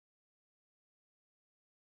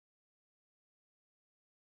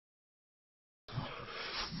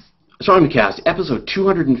Astronomy Cast, episode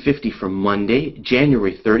 250 from Monday,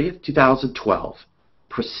 January 30th, 2012.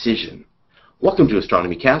 Precision. Welcome to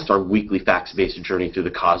Astronomy Cast, our weekly facts-based journey through the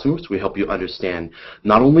cosmos. We help you understand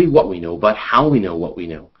not only what we know, but how we know what we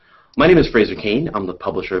know. My name is Fraser Kane. I'm the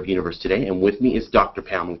publisher of Universe Today, and with me is Dr.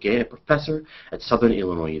 Pamela Gay, a professor at Southern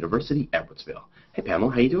Illinois University, Edwardsville. Hey,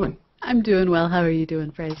 Pamela, how you doing? I'm doing well. How are you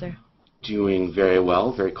doing, Fraser? Doing very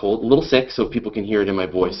well, very cold, a little sick, so people can hear it in my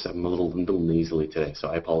voice. I'm a little nasally today, so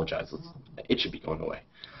I apologize. It should be going away.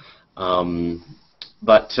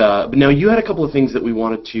 But now you had a couple of things that we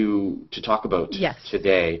wanted to talk about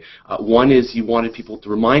today. One is you wanted people to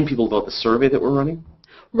remind people about the survey that we're running.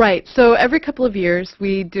 Right. So every couple of years,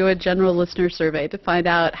 we do a general listener survey to find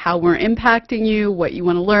out how we're impacting you, what you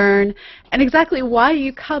want to learn, and exactly why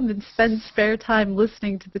you come and spend spare time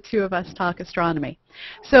listening to the two of us talk astronomy.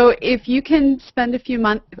 So if you can spend a few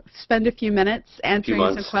minutes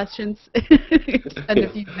answering some questions, spend a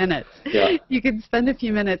few minutes. Yeah. You can spend a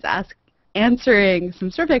few minutes answering some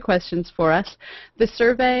survey questions for us. The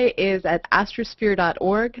survey is at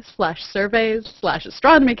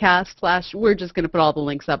astrosphere.org/surveys/astronomycast/ we're just going to put all the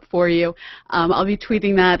links up for you. I'll be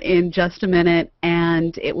tweeting that in just a minute,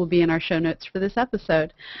 and it will be in our show notes for this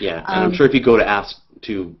episode. Yeah, and I'm sure if you go to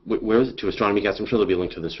where is it, to Astronomy Cast, I'm sure there'll be a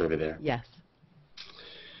link to the survey there. Yes.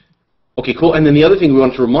 Okay, cool. And then the other thing we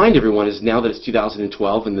want to remind everyone is now that it's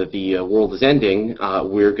 2012 and that the world is ending,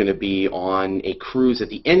 we're going to be on a cruise at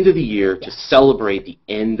the end of the year to celebrate the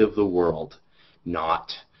end of the world.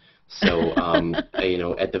 Not. So, you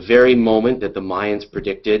know, at the very moment that the Mayans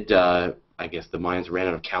predicted, I guess the Mayans ran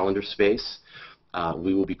out of calendar space,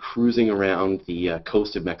 we will be cruising around the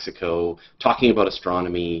coast of Mexico, talking about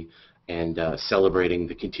astronomy and celebrating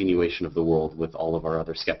the continuation of the world with all of our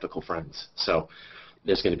other skeptical friends. So,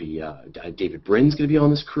 there's going to be David Brin's going to be on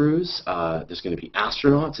this cruise. There's going to be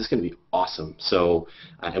astronauts. It's going to be awesome. So,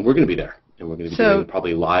 and we're going to be there, and we're going to be doing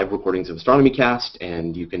probably live recordings of Astronomy Cast,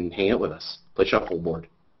 and you can hang out with us, play shuffleboard.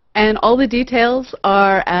 And all the details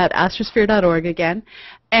are at astrosphere.org again.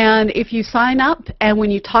 And if you sign up, and when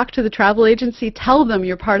you talk to the travel agency, tell them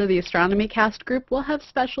you're part of the Astronomy Cast group, we'll have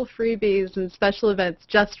special freebies and special events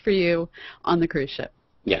just for you on the cruise ship.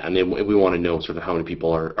 Yeah, and then we want to know sort of how many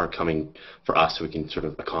people are coming for us so we can sort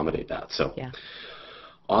of accommodate that. So, yeah.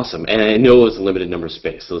 Awesome. And I know it's a limited number of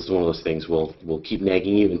space, so this is one of those things we'll keep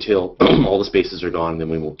nagging you until all the spaces are gone, and then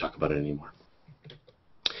we won't talk about it anymore.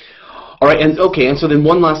 All right, and so then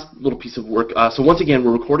one last little piece of work. So once again,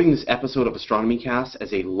 we're recording this episode of Astronomy Cast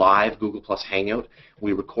as a live Google Plus Hangout.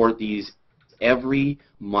 We record these every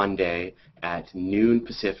Monday at noon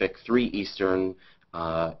Pacific, 3 Eastern,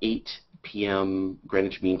 8 p.m.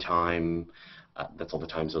 Greenwich Mean Time. That's all the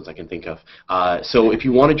time zones I can think of. So if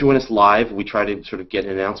you want to join us live, we try to sort of get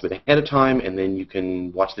an announcement ahead of time, and then you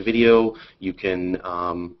can watch the video, you can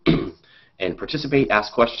and participate,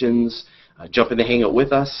 ask questions, jump in the hangout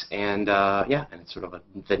with us, and yeah, and it's sort of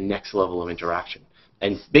the next level of interaction.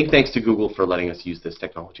 And big thanks to Google for letting us use this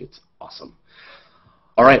technology. It's awesome.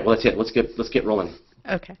 All right, well that's it. Let's get rolling.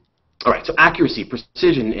 Okay. All right, so accuracy,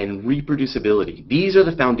 precision, and reproducibility. These are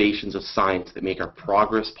the foundations of science that make our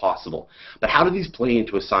progress possible. But how do these play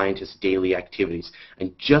into a scientist's daily activities,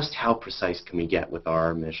 and just how precise can we get with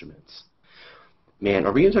our measurements? Man,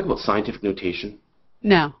 are we going to talk about scientific notation?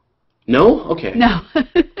 No. No? Okay. No.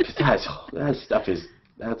 that stuff is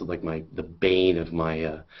like the bane of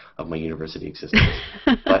my university existence.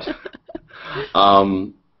 But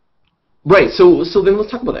right, so then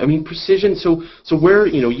let's talk about that. I mean, precision, so where,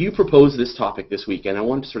 you proposed this topic this week, and I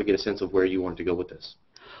wanted to sort of get a sense of where you wanted to go with this.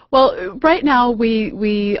 Well, right now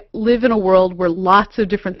we live in a world where lots of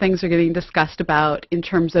different things are getting discussed about in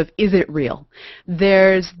terms of, is it real?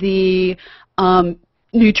 There's the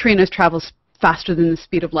neutrinos travel faster than the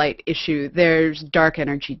speed of light issue. There's dark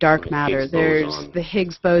energy, dark matter. There's the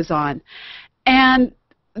Higgs boson. And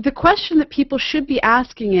the question that people should be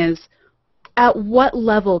asking is, at what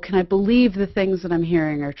level can I believe the things that I'm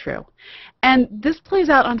hearing are true? And this plays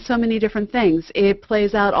out on so many different things. It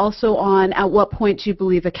plays out also on at what point do you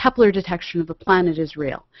believe a Kepler detection of a planet is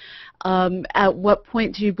real? At what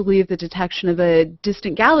point do you believe the detection of a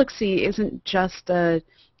distant galaxy isn't just a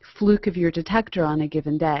fluke of your detector on a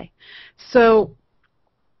given day? So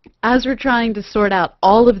as we're trying to sort out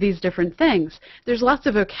all of these different things, there's lots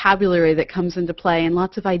of vocabulary that comes into play and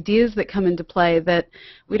lots of ideas that come into play that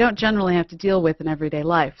we don't generally have to deal with in everyday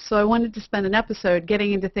life. So I wanted to spend an episode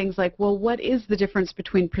getting into things like, well, what is the difference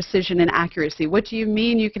between precision and accuracy? What do you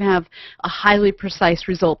mean you can have a highly precise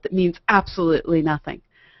result that means absolutely nothing?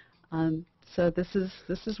 So this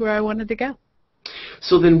is where I wanted to go.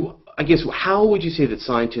 So then, I guess, how would you say that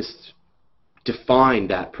scientists define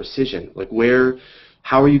that precision? Like, where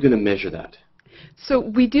How are you going to measure that? So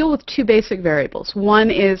we deal with two basic variables.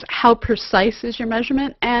 One is how precise is your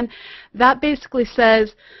measurement, and that basically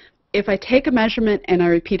says if I take a measurement and I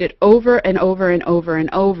repeat it over and over and over and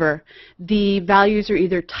over, the values are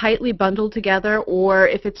either tightly bundled together, or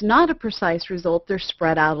if it's not a precise result, they're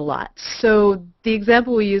spread out a lot. So the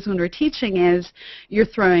example we use when we're teaching is you're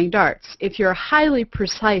throwing darts. If you're a highly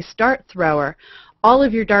precise dart thrower, all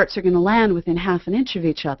of your darts are going to land within half an inch of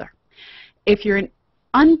each other. If you're an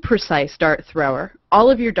unprecise dart thrower, all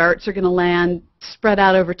of your darts are going to land spread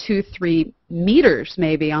out over 2-3 meters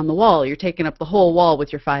maybe on the wall. You're taking up the whole wall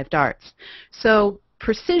with your 5 darts. So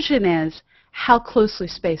precision is how closely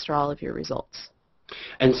spaced are all of your results.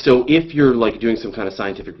 And so if you're like doing some kind of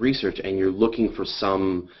scientific research and you're looking for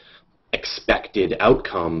some expected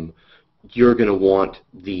outcome, you're going to want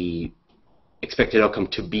the expected outcome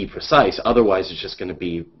to be precise. Otherwise, it's just going to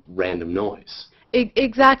be random noise.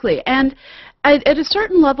 Exactly. And at a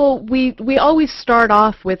certain level, we always start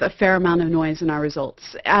off with a fair amount of noise in our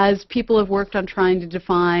results. As people have worked on trying to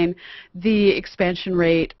define the expansion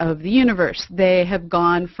rate of the universe, they have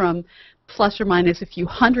gone from plus or minus a few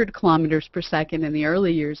hundred kilometers per second in the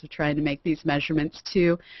early years of trying to make these measurements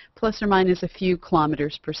to plus or minus a few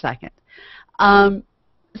kilometers per second.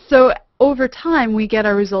 So over time, we get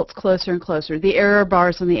our results closer and closer. The error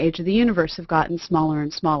bars on the age of the universe have gotten smaller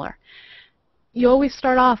and smaller. You always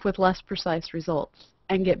start off with less precise results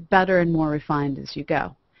and get better and more refined as you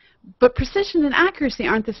go. But precision and accuracy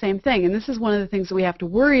aren't the same thing, and this is one of the things that we have to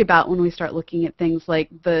worry about when we start looking at things like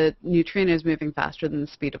the neutrinos moving faster than the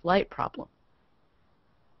speed of light problem.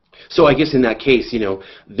 So I guess in that case,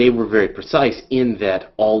 they were very precise in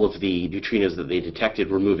that all of the neutrinos that they detected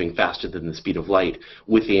were moving faster than the speed of light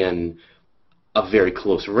within a very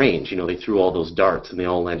close range. They threw all those darts and they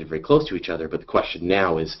all landed very close to each other, but the question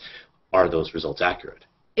now is, are those results accurate?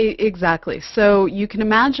 Exactly. So you can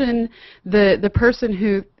imagine the person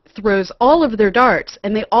who throws all of their darts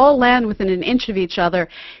and they all land within an inch of each other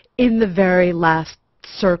in the very last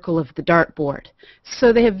circle of the dartboard.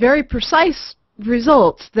 So they have very precise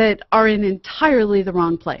results that are in entirely the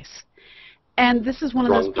wrong place. And this is one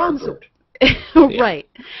of those problems. Right.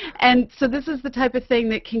 And so this is the type of thing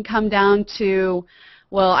that can come down to,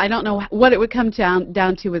 well, I don't know what it would come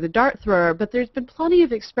down to with a dart thrower, but there's been plenty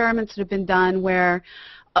of experiments that have been done where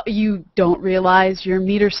you don't realize your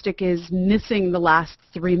meter stick is missing the last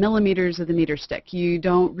 3 millimeters of the meter stick. You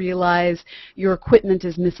don't realize your equipment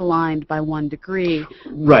is misaligned by 1 degree.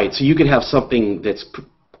 Right. So you could have something that's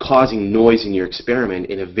causing noise in your experiment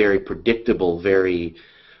in a very predictable, very,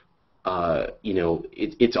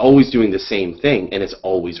 it's always doing the same thing, and it's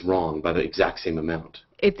always wrong by the exact same amount.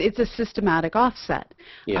 It's a systematic offset.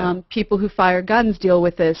 Yeah. People who fire guns deal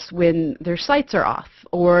with this when their sights are off.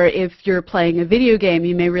 Or if you're playing a video game,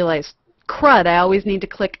 you may realize, crud, I always need to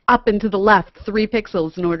click up and to the left 3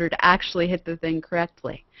 pixels in order to actually hit the thing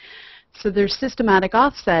correctly. So there's systematic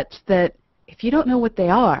offsets that, if you don't know what they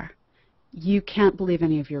are, you can't believe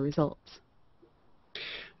any of your results.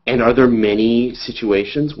 And are there many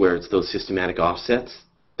situations where it's those systematic offsets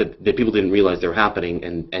that people didn't realize they were happening,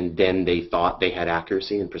 and then they thought they had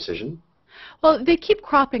accuracy and precision? Well, they keep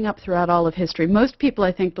cropping up throughout all of history. Most people,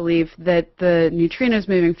 I think, believe that the neutrinos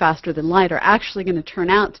moving faster than light are actually going to turn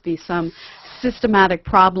out to be some systematic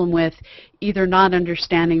problem with either not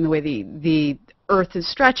understanding the way the Earth is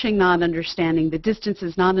stretching, not understanding the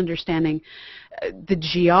distances, not understanding the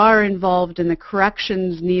GR involved and the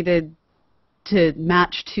corrections needed to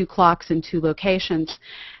match 2 clocks in 2 locations.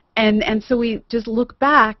 And so we just look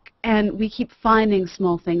back and we keep finding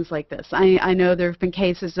small things like this. I know there have been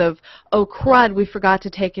cases of, oh crud, we forgot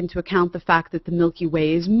to take into account the fact that the Milky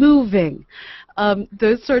Way is moving.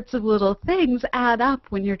 Those sorts of little things add up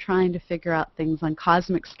when you're trying to figure out things on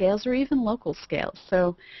cosmic scales or even local scales.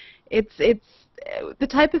 So it's the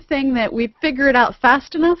type of thing that we figure it out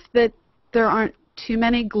fast enough that there aren't too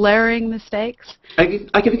many glaring mistakes. I can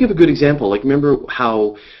think of a good example. Like, remember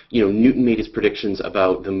how Newton made his predictions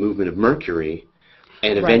about the movement of Mercury,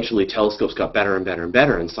 and eventually telescopes got better and better and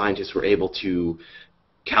better, and scientists were able to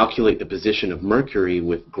calculate the position of Mercury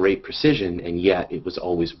with great precision, and yet it was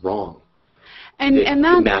always wrong. And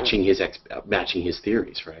that matching his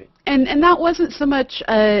theories, right? And that wasn't so much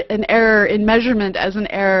an error in measurement as an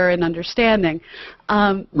error in understanding.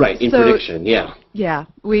 Right, in prediction, yeah. Yeah,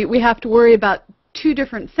 we have to worry about 2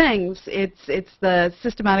 different things. It's the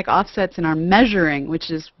systematic offsets in our measuring,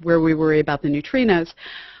 which is where we worry about the neutrinos.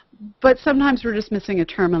 But sometimes we're just missing a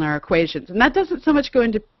term in our equations, and that doesn't so much go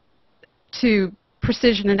into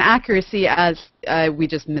precision and accuracy as we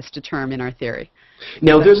just missed a term in our theory.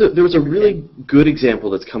 Now, there was a really good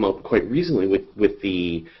example that's come up quite recently with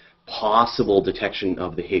the possible detection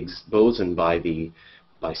of the Higgs boson by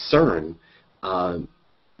CERN,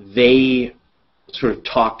 they sort of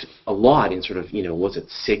talked a lot in sort of, was it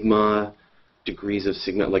sigma, degrees of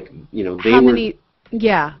sigma, like, they How were... many,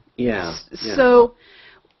 yeah. Yeah. So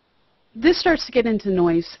this starts to get into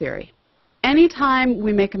noise theory. Anytime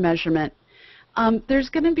we make a measurement, there's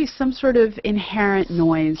going to be some sort of inherent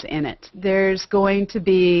noise in it. There's going to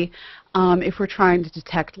be, if we're trying to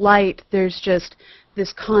detect light, there's just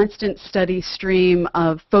this constant steady stream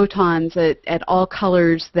of photons at all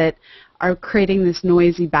colors that are creating this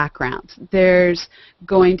noisy background. There's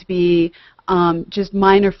going to be just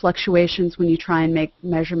minor fluctuations when you try and make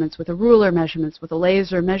measurements with a ruler, measurements with a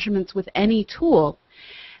laser, measurements with any tool.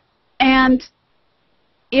 And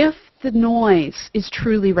if the noise is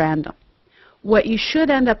truly random, what you should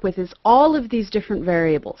end up with is all of these different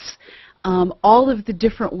variables, all of the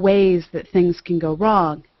different ways that things can go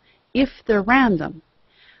wrong, if they're random,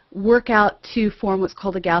 work out to form what's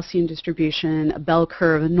called a Gaussian distribution, a bell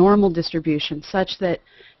curve, a normal distribution, such that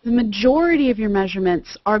the majority of your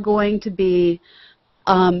measurements are going to be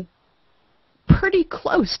pretty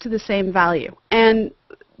close to the same value. And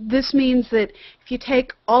this means that if you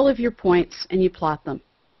take all of your points and you plot them,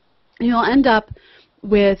 you'll end up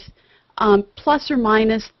with plus or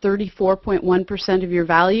minus 34.1% of your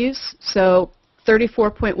values. So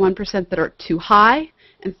 34.1% that are too high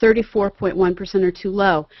and 34.1% are too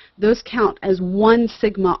low. Those count as 1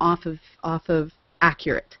 sigma off of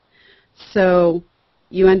accurate. So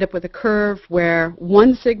you end up with a curve where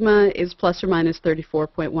 1 sigma is plus or minus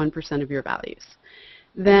 34.1% of your values.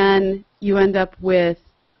 Then you end up with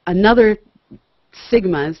another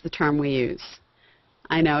sigma is the term we use.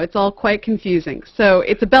 I know, it's all quite confusing. So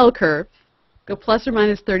it's a bell curve, go plus or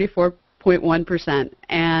minus 34.1%,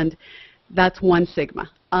 and that's 1 sigma.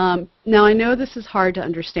 Now I know this is hard to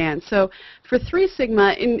understand. So for 3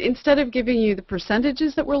 sigma, instead of giving you the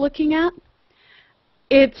percentages that we're looking at,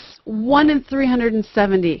 it's 1 in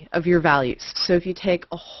 370 of your values. So if you take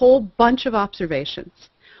a whole bunch of observations,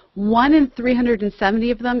 1 in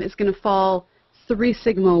 370 of them is going to fall 3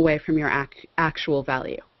 sigma away from your actual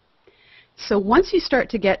value. So once you start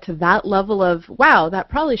to get to that level of, wow, that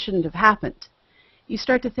probably shouldn't have happened, you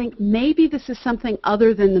start to think, maybe this is something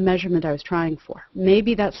other than the measurement I was trying for.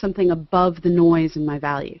 Maybe that's something above the noise in my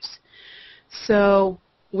values. So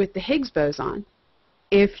with the Higgs boson,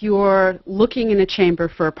 if you're looking in a chamber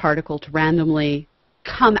for a particle to randomly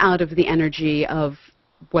come out of the energy of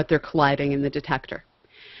what they're colliding in the detector,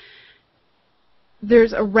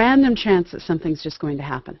 there's a random chance that something's just going to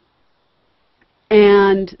happen.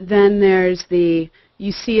 And then there's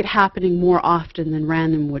you see it happening more often than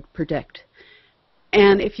random would predict.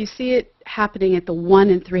 And if you see it happening at the 1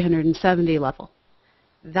 in 370 level,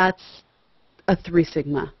 that's a 3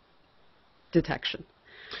 sigma detection.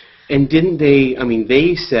 And didn't they,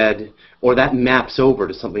 they said, or that maps over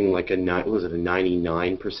to something like a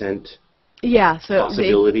 99% yeah, so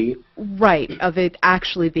possibility? Right, of it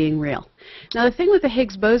actually being real. Now the thing with the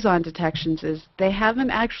Higgs boson detections is they haven't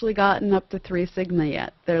actually gotten up to 3 sigma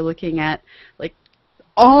yet. They're looking at like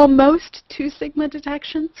almost 2 sigma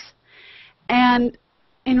detections. And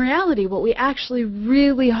in reality, what we actually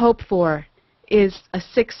really hope for is a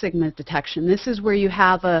 6 sigma detection. This is where you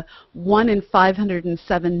have a 1 in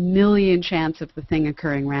 507 million chance of the thing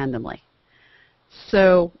occurring randomly.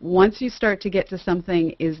 So once you start to get to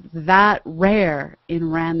something is that rare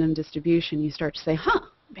in random distribution, you start to say, huh,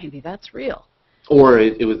 maybe that's real. Or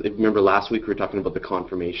it was, remember last week we were talking about the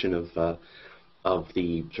confirmation of the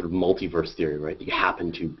sort of multiverse theory, right? That you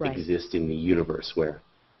happen to exist in the universe where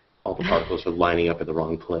all the particles are lining up at the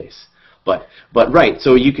wrong place. But right,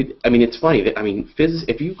 so you could, it's funny that,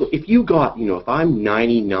 if you got, if I'm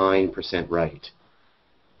 99% right,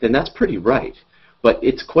 then that's pretty right. But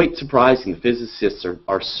it's quite surprising the physicists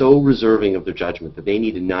are so reserving of their judgment that they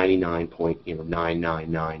need a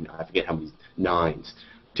 99.999, I forget how many nines,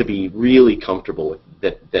 to be really comfortable with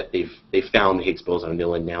that they've found the Higgs boson and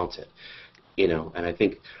they'll announce it. And I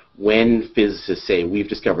think when physicists say we've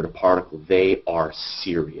discovered a particle, they are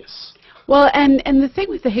serious. Well, and the thing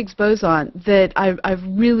with the Higgs boson that I've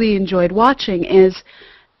really enjoyed watching is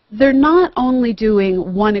they're not only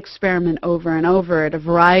doing one experiment over and over at a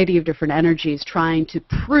variety of different energies trying to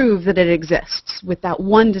prove that it exists with that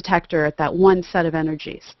one detector at that one set of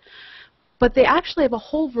energies, but they actually have a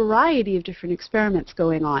whole variety of different experiments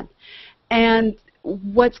going on. And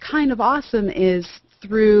what's kind of awesome is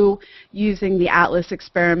through using the ATLAS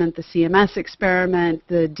experiment, the CMS experiment,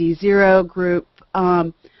 the D0 group,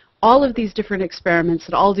 all of these different experiments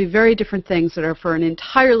that all do very different things that are for an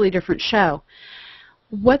entirely different show.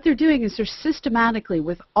 What they're doing is they're systematically,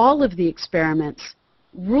 with all of the experiments,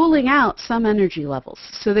 ruling out some energy levels.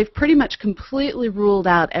 So they've pretty much completely ruled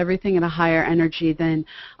out everything at a higher energy than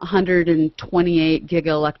 128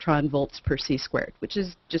 gigaelectron volts per c squared, which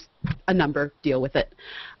is just a number, deal with it.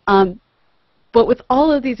 But with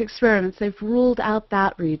all of these experiments, they've ruled out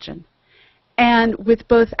that region. And with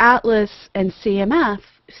both ATLAS and CMS,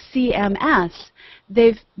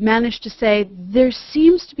 they've managed to say there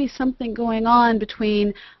seems to be something going on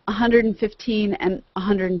between 115 and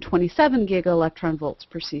 127 gigaelectron volts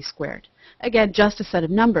per c squared. Again, just a set of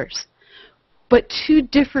numbers. But two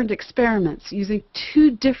different experiments using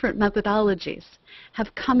two different methodologies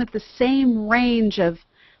have come at the same range of,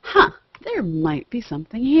 there might be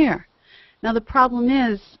something here. Now the problem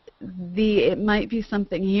is, it might be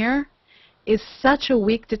something here is such a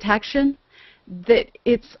weak detection that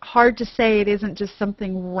it's hard to say it isn't just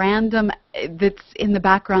something random that's in the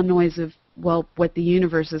background noise of, well, what the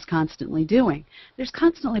universe is constantly doing. There's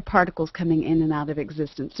constantly particles coming in and out of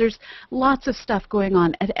existence. There's lots of stuff going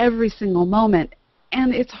on at every single moment,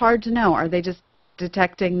 and it's hard to know. Are they just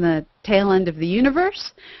detecting the tail end of the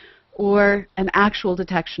universe or an actual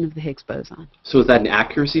detection of the Higgs boson? So is that an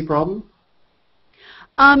accuracy problem?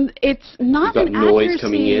 It's not an accuracy. You've got noise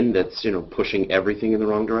coming in that's, pushing everything in the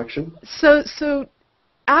wrong direction? So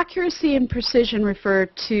accuracy and precision refer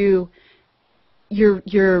to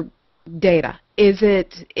your data.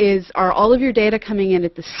 Are all of your data coming in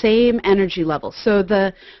at the same energy level? So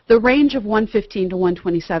the range of 115 to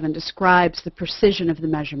 127 describes the precision of the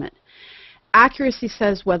measurement. Accuracy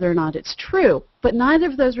says whether or not it's true, but neither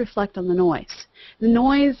of those reflect on the noise. The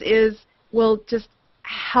noise is, well, just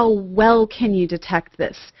how well can you detect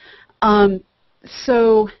this?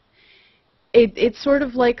 So it's sort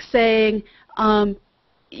of like saying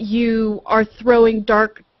you are throwing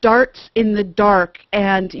darts in the dark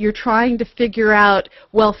and you're trying to figure out,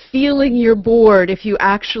 well, feeling your board if you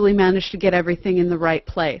actually manage to get everything in the right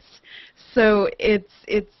place. So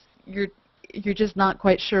you're just not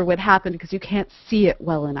quite sure what happened because you can't see it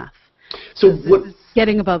well enough. So what,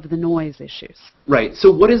 getting above the noise issues. Right.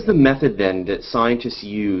 So what is the method then that scientists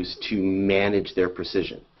use to manage their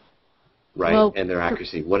precision, right, well, and their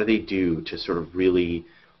accuracy? What do they do to sort of really,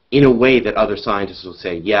 in a way that other scientists will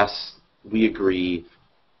say, yes, we agree,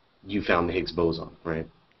 you found the Higgs boson, right?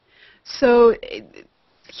 So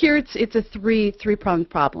here it's a three-pronged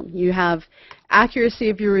problem. You have accuracy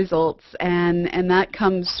of your results, and that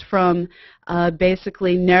comes from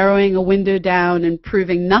basically narrowing a window down and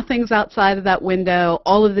proving nothing's outside of that window.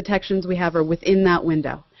 All of the detections we have are within that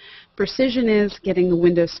window. Precision is getting the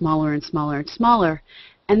window smaller and smaller and smaller.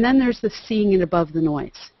 And then there's the seeing it above the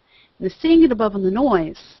noise. And the seeing it above the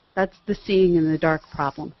noise, that's the seeing in the dark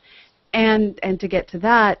problem. And to get to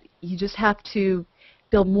that, you just have to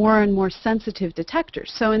build more and more sensitive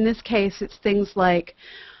detectors. So in this case, it's things like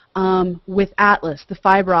with ATLAS, the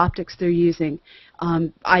fiber optics they're using.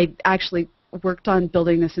 I actually worked on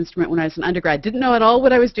building this instrument when I was an undergrad. Didn't know at all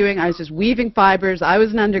what I was doing. I was just weaving fibers. I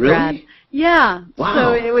was an undergrad. Really? Yeah.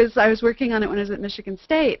 Wow. So I was working on it when I was at Michigan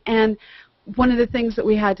State. And one of the things that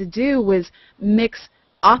we had to do was mix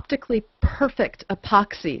optically perfect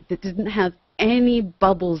epoxy that didn't have any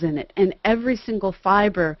bubbles in it, and every single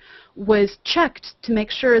fiber was checked to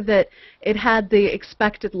make sure that it had the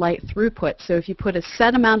expected light throughput. So if you put a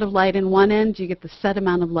set amount of light in one end, you get the set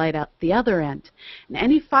amount of light out the other end. And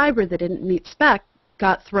any fiber that didn't meet spec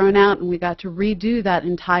got thrown out, and we got to redo that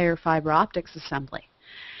entire fiber optics assembly.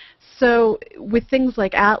 So with things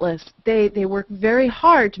like ATLAS, they work very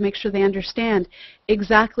hard to make sure they understand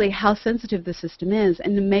exactly how sensitive the system is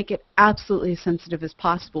and to make it absolutely as sensitive as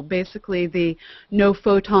possible. Basically, the no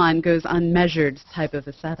photon goes unmeasured type of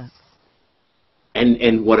a setup.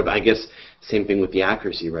 And what about, I guess, same thing with the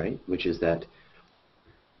accuracy, right? Which is that,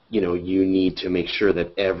 you need to make sure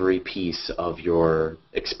that every piece of your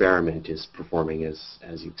experiment is performing as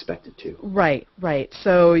you expect it to. Right, right.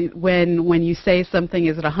 So when you say something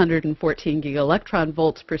is at 114 gigaelectron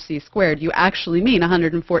volts per c squared, you actually mean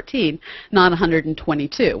 114, not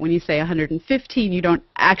 122. When you say 115, you don't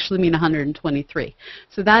actually mean 123.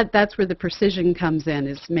 So that's where the precision comes in,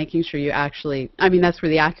 is making sure you actually, that's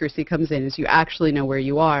where the accuracy comes in, is you actually know where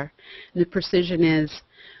you are. And the precision is,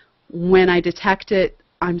 when I detect it,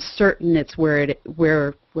 I'm certain it's where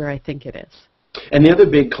I think it is. And the other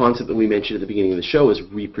big concept that we mentioned at the beginning of the show is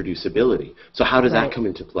reproducibility. So how does that come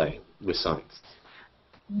into play with science?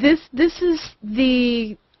 This is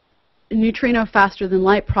the neutrino faster than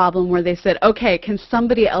light problem, where they said, okay, can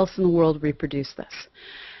somebody else in the world reproduce this?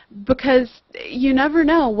 Because you never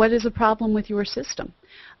know what is a problem with your system.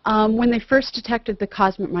 When they first detected the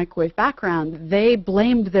cosmic microwave background, they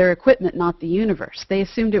blamed their equipment, not the universe. They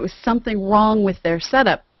assumed it was something wrong with their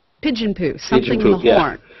setup, pigeon poo, something in the yeah.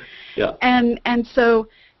 horn. Yeah. And so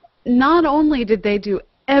not only did they do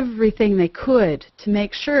everything they could to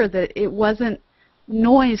make sure that it wasn't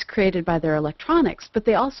noise created by their electronics, but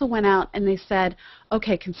they also went out and they said,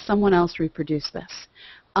 okay, can someone else reproduce this?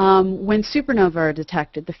 When supernovae are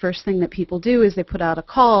detected, the first thing that people do is they put out a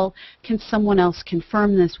call, can someone else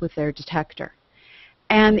confirm this with their detector?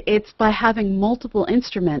 And it's by having multiple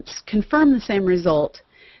instruments confirm the same result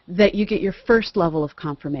that you get your first level of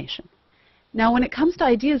confirmation. Now, when it comes to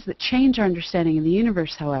ideas that change our understanding of the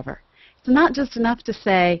universe, however, it's not just enough to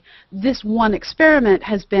say this one experiment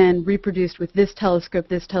has been reproduced with this telescope,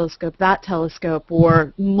 that telescope,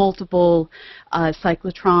 or multiple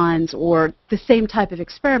cyclotrons, or the same type of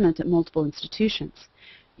experiment at multiple institutions.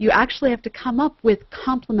 You actually have to come up with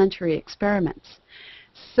complementary experiments.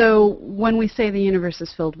 So when we say the universe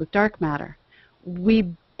is filled with dark matter,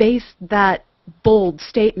 we base that bold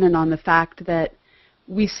statement on the fact that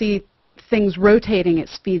we see things rotating at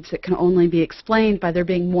speeds that can only be explained by there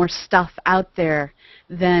being more stuff out there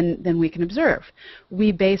than we can observe.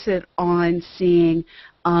 We base it on seeing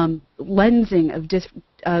lensing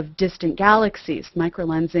of distant galaxies,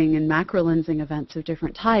 microlensing and macrolensing events of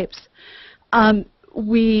different types.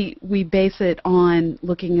 We base it on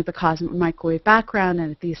looking at the cosmic microwave background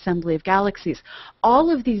and at the assembly of galaxies. All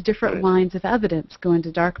of these different lines of evidence go into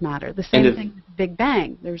dark matter. The same thing with the Big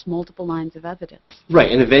Bang. There's multiple lines of evidence. Right,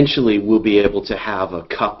 and eventually we'll be able to have a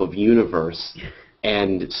cup of universe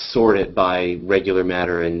and sort it by regular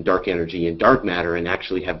matter and dark energy and dark matter and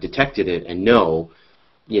actually have detected it and know,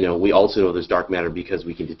 we also know there's dark matter because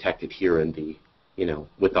we can detect it here in the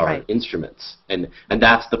with our instruments. And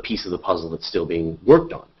that's the piece of the puzzle that's still being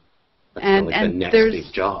worked on. That's kind of like the next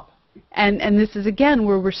big job. And this is, again,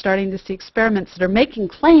 where we're starting to see experiments that are making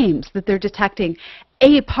claims that they're detecting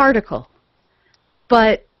a particle.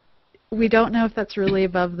 But we don't know if that's really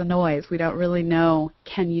above the noise. We don't really know,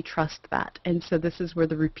 can you trust that? And so this is where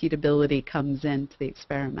the repeatability comes into the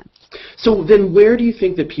experiments. So then where do you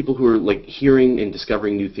think that people who are hearing and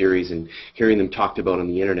discovering new theories and hearing them talked about on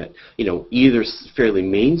the internet, either fairly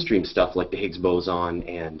mainstream stuff like the Higgs boson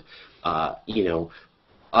and,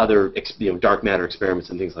 other dark matter experiments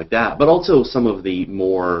and things like that, but also some of the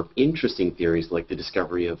more interesting theories like the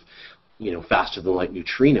discovery of faster than light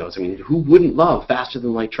neutrinos. I mean, who wouldn't love faster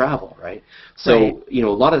than light travel, right? So, a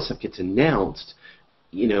lot of this stuff gets announced.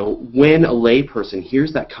 When a layperson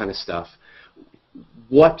hears that kind of stuff,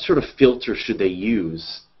 what sort of filter should they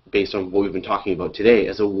use based on what we've been talking about today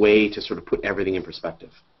as a way to sort of put everything in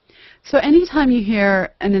perspective? So anytime you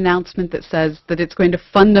hear an announcement that says that it's going to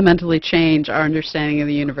fundamentally change our understanding of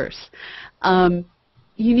the universe,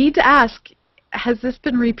 you need to ask, has this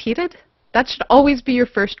been repeated? That should always be your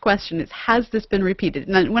first question, is, has this been repeated?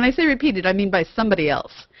 And when I say repeated, I mean by somebody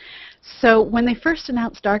else. So when they first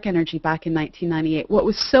announced dark energy back in 1998, what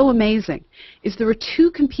was so amazing is there were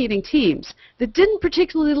two competing teams that didn't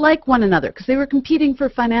particularly like one another because they were competing for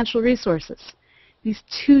financial resources. These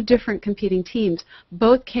two different competing teams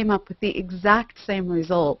both came up with the exact same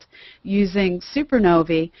result using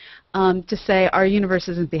supernovae to say our universe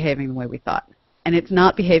isn't behaving the way we thought. And it's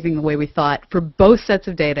not behaving the way we thought for both sets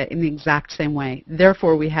of data in the exact same way.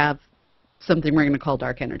 Therefore, we have something we're going to call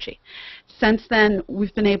dark energy. Since then,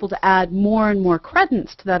 we've been able to add more and more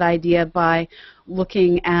credence to that idea by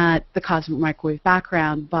looking at the cosmic microwave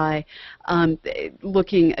background, by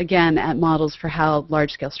looking, again, at models for how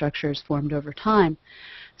large-scale structures formed over time.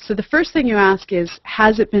 So the first thing you ask is,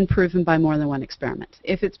 has it been proven by more than one experiment?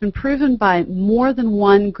 If it's been proven by more than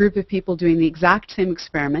one group of people doing the exact same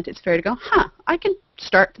experiment, it's fair to go, I can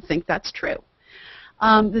start to think that's true.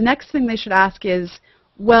 The next thing they should ask is,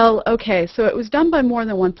 well, okay, so it was done by more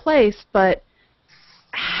than one place, but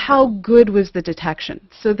how good was the detection?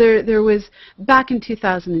 So there was, back in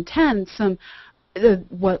 2010, some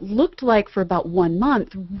what looked like for about 1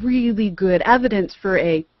 month really good evidence for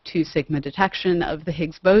a 2 sigma detection of the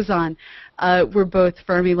Higgs boson, where both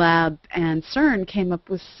Fermilab and CERN came up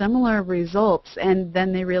with similar results, and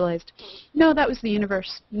then they realized, no, that was the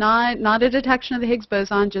universe, not a detection of the Higgs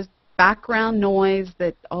boson, just background noise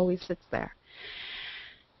that always sits there.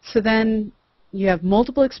 So then you have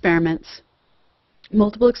multiple experiments,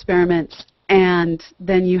 and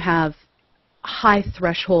then you have high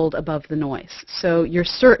threshold above the noise. So you're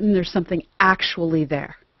certain there's something actually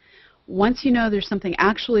there. Once you know there's something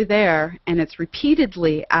actually there, and it's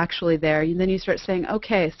repeatedly actually there, then you start saying,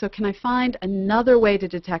 okay, so can I find another way to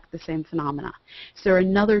detect the same phenomena? Is there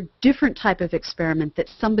another different type of experiment that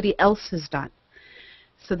somebody else has done?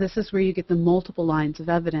 So this is where you get the multiple lines of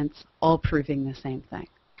evidence all proving the same thing.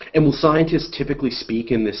 And will scientists typically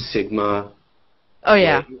speak in this sigma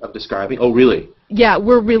way of describing? Oh, really? Yeah,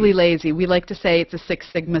 we're really lazy. We like to say it's a 6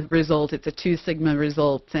 sigma result, it's a 2 sigma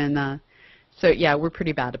result, and so yeah, we're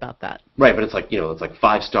pretty bad about that. Right, but it's like, it's like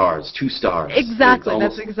 5 stars, 2 stars. Exactly,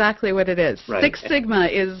 that's exactly what it is. Right. 6 sigma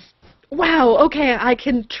is, wow, okay, I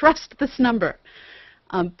can trust this number.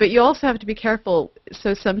 But you also have to be careful.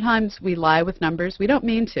 So sometimes we lie with numbers. We don't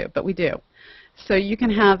mean to, but we do. So you can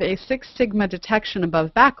have a 6 sigma detection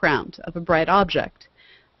above background of a bright object.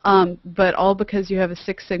 But all because you have a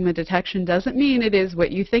 6 sigma detection doesn't mean it is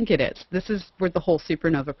what you think it is. This is where the whole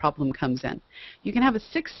supernova problem comes in. You can have a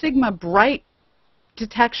 6 sigma bright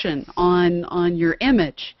detection on your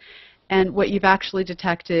image, and what you've actually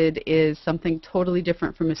detected is something totally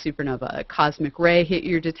different from a supernova. A cosmic ray hit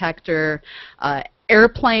your detector,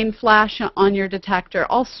 airplane flash on your detector,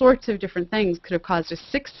 all sorts of different things could have caused a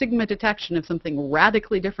 6 sigma detection of something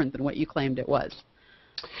radically different than what you claimed it was.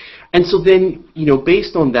 And so then,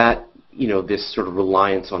 based on that, this sort of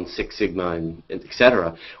reliance on 6 sigma and et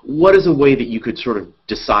cetera, what is a way that you could sort of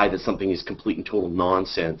decide that something is complete and total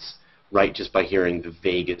nonsense, right, just by hearing the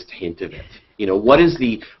vaguest hint of it? What is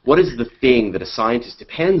the thing that a scientist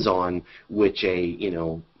depends on which a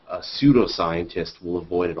pseudoscientist will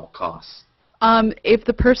avoid at all costs? If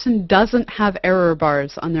the person doesn't have error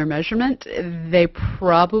bars on their measurement, they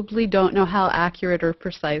probably don't know how accurate or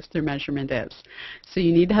precise their measurement is. So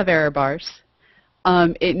you need to have error bars.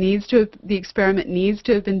 The experiment needs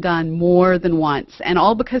to have been done more than once. And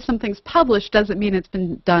all because something's published doesn't mean it's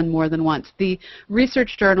been done more than once. The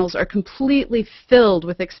research journals are completely filled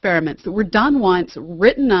with experiments that were done once,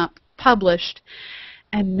 written up, published,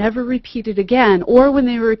 and never repeated again. Or when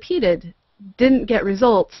they were repeated, didn't get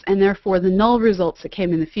results, and therefore the null results that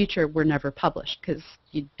came in the future were never published, because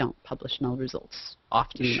you don't publish null results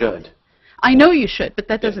often. You should. I know you should, but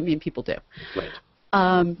that doesn't mean people do.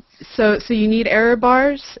 Right. So you need error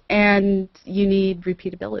bars and you need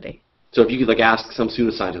repeatability. So if you could ask some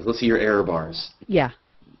pseudoscientist, let's see your error bars. Yeah.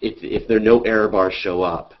 If there are no error bars show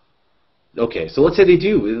up, okay, so let's say they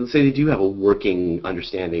do. Let's say they do have a working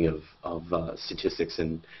understanding of statistics,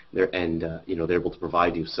 and they're able to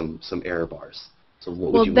provide you some error bars. So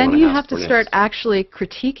what would you want to ask for next? Well, then you have to start actually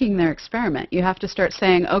critiquing their experiment. You have to start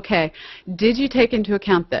saying, okay, did you take into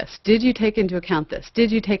account this? Did you take into account this?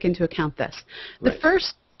 Did you take into account this? Right. The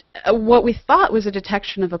first, what we thought was a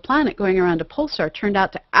detection of a planet going around a pulsar turned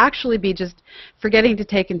out to actually be just forgetting to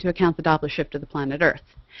take into account the Doppler shift of the planet Earth.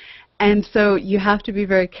 And so you have to be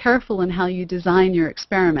very careful in how you design your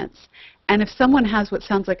experiments. And if someone has what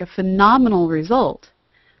sounds like a phenomenal result,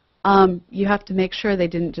 you have to make sure they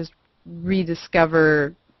didn't just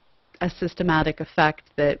rediscover a systematic effect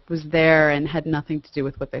that was there and had nothing to do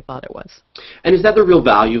with what they thought it was. And is that the real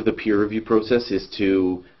value of the peer review process, is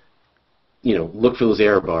to look for those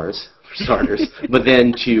error bars, for starters, but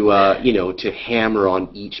then to hammer on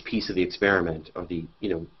each piece of the experiment, or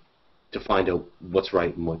to find out what's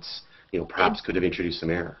right and what's perhaps could have introduced some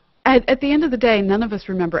error? At the end of the day, none of us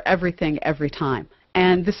remember everything every time.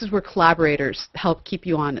 And this is where collaborators help keep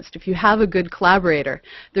you honest. If you have a good collaborator,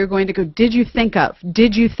 they're going to go, did you think of?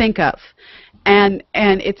 Did you think of? And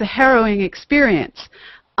it's a harrowing experience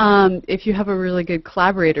if you have a really good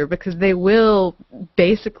collaborator, because they will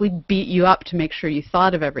basically beat you up to make sure you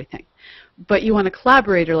thought of everything. But you want a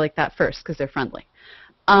collaborator like that first, because they're friendly.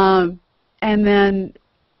 And then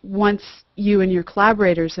once you and your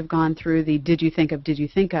collaborators have gone through the did you think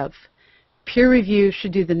of, peer review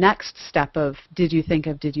should do the next step of did you think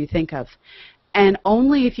of. And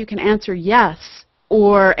only if you can answer yes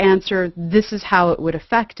or answer this is how it would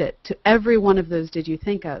affect it to every one of those did you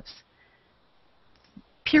think ofs,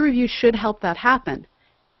 peer review should help that happen.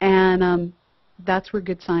 And that's where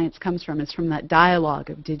good science comes from, is from that dialogue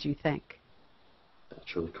of did you think.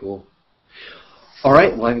 That's really cool. All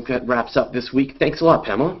right, well, I think that wraps up this week. Thanks a lot,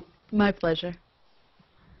 Pamela. My pleasure.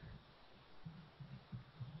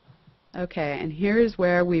 Okay, and here's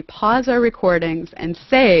where we pause our recordings and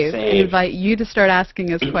save. And invite you to start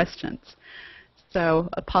asking us questions. So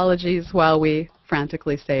apologies while we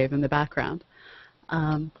frantically save in the background.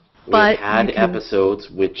 We've had episodes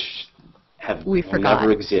which will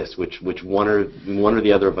never exist, which one or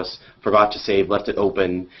the other of us forgot to save, left it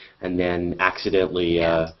open, and then accidentally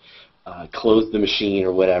closed the machine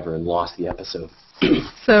or whatever and lost the episode.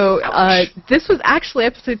 So this was actually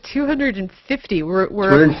episode 250. We're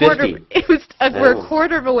 250. We're a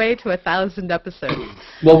quarter of a way to 1,000 episodes.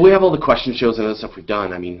 Well, we have all the question shows and other stuff we've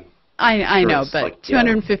done. I mean, I know, but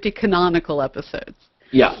 250 canonical episodes.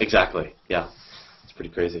 Yeah, exactly. Yeah, it's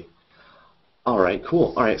pretty crazy. All right,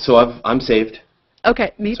 cool. All right, so I'm saved.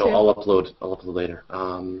 Okay, me too. So I'll upload later.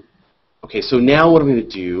 Okay, so now what I'm going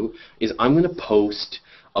to do is I'm going to post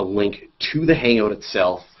a link to the Hangout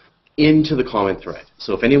itself into the comment thread.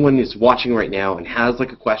 So if anyone is watching right now and has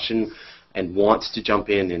like a question and wants to jump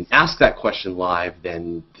in and ask that question live,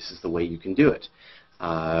 then this is the way you can do it.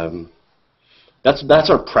 That's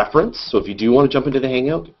our preference. So if you do want to jump into the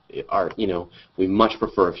Hangout, we much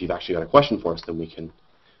prefer if you've actually got a question for us, then we can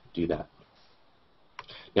do that.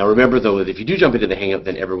 Now remember though that if you do jump into the Hangout,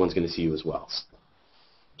 then everyone's going to see you as well. So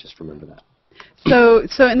just remember that.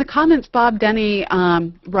 So in the comments, Bob Denny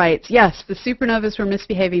writes, yes, the supernovas were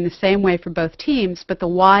misbehaving the same way for both teams, but the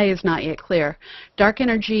why is not yet clear. Dark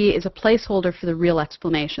energy is a placeholder for the real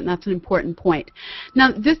explanation. That's an important point.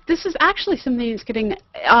 Now, this is actually something that's getting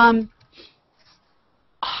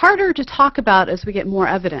harder to talk about as we get more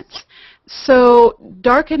evidence. So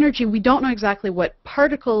dark energy, we don't know exactly what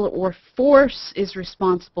particle or force is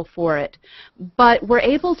responsible for it, but we're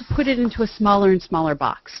able to put it into a smaller and smaller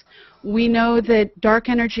box. We know that dark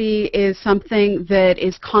energy is something that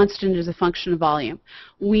is constant as a function of volume.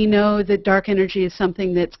 We know that dark energy is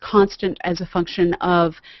something that's constant as a function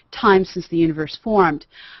of time since the universe formed.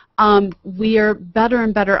 We are better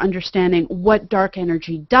and better understanding what dark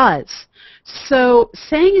energy does. So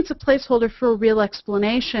saying it's a placeholder for a real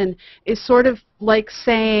explanation is sort of like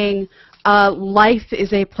saying life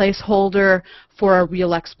is a placeholder for a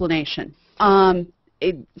real explanation.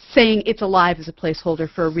 Saying it's alive is a placeholder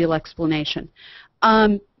for a real explanation.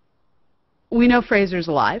 We know Fraser's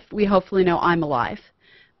alive. We hopefully know I'm alive.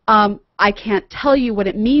 I can't tell you what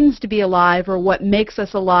it means to be alive or what makes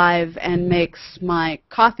us alive and makes my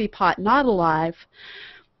coffee pot not alive,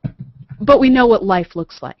 but we know what life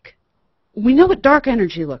looks like. We know what dark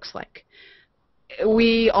energy looks like.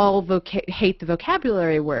 We all hate the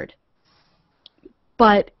vocabulary word,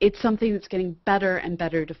 but it's something that's getting better and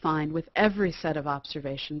better defined with every set of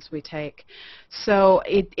observations we take. So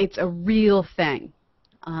it's a real thing.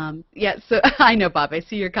 Yeah, so I know, Bob, I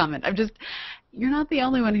see your comment. You're not the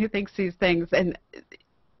only one who thinks these things, and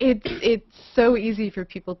it's so easy for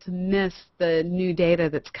people to miss the new data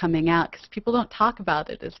that's coming out because people don't talk about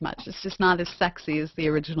it as much. It's just not as sexy as the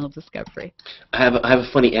original discovery. I have a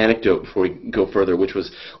funny anecdote before we go further, which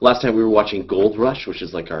was last time we were watching Gold Rush, which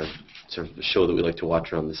is like our sort of show that we like to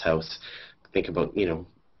watch around this house. Think about,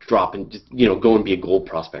 dropping, just, go and be a gold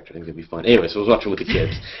prospector. I think it'd be fun. Anyway, so I was watching with the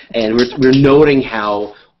kids, and we're noting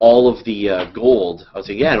how all of the gold, I was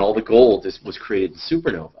saying, yeah, and all the gold was created in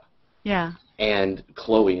supernova. Yeah. And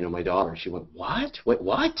Chloe, my daughter, she went, what? Wait,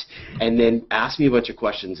 what? And then asked me a bunch of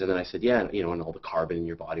questions, and then I said, yeah, and all the carbon in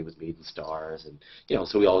your body was made in stars, and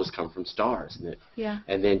so we all just come from stars.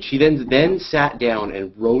 And then she then sat down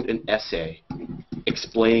and wrote an essay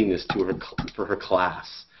explaining this for her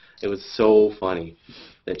class. It was so funny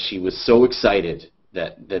that she was so excited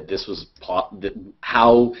that this was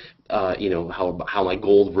how my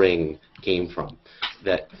gold ring came from,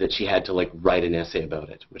 that she had to write an essay about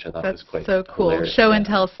it, which I thought was quite so cool. Hilarious. Show and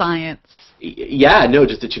tell science. Yeah, no,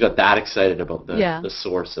 just that she got that excited about the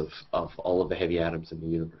source of all of the heavy atoms in the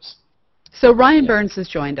universe. So Ryan Burns has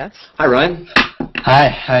joined us. Hi, Ryan. Hi,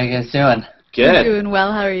 how are you guys doing? Good. I'm doing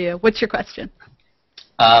well. How are you? What's your question?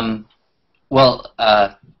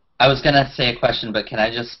 I was going to say a question, but can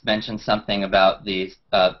I just mention something about the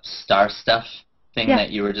star stuff thing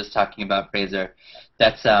that you were just talking about, Fraser?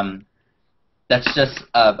 That's just,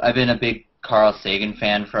 I've been a big Carl Sagan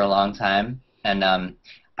fan for a long time, and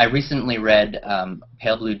I recently read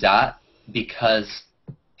Pale Blue Dot because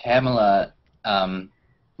Pamela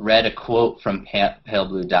read a quote from Pale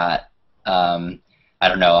Blue Dot, I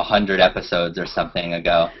don't know, 100 episodes or something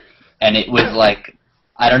ago, and it was like,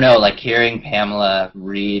 I don't know, hearing Pamela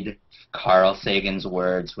read Carl Sagan's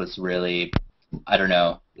words was really, I don't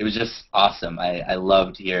know, it was just awesome. I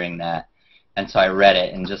loved hearing that. And so I read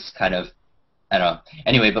it and just kind of, I don't know.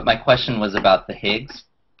 Anyway, but my question was about the Higgs.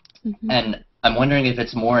 Mm-hmm. And I'm wondering if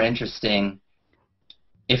it's more interesting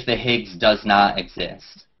if the Higgs does not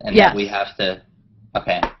exist and that we have to,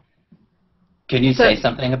 okay. Can you say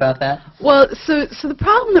something about that? Well, so the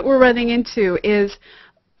problem that we're running into is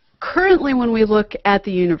currently, when we look at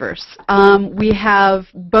the universe, we have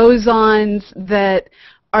bosons that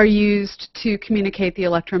are used to communicate the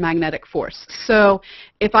electromagnetic force. So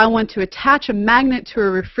if I want to attach a magnet to a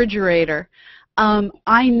refrigerator,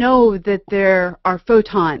 I know that there are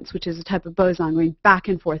photons, which is a type of boson, going back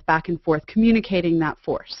and forth, communicating that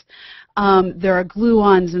force. There are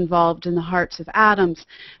gluons involved in the hearts of atoms.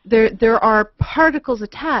 There are particles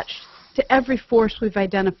attached to every force we've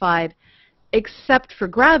identified, except for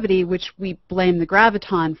gravity, which we blame the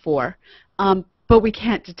graviton for, but we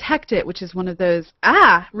can't detect it, which is one of those,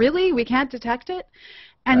 really? We can't detect it?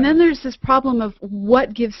 And then there's this problem of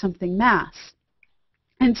what gives something mass.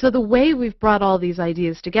 And so the way we've brought all these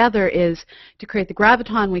ideas together is to create the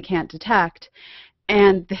graviton we can't detect,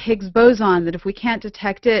 and the Higgs boson that if we can't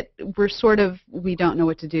detect it, we don't know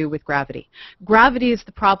what to do with gravity. Gravity is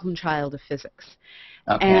the problem child of physics.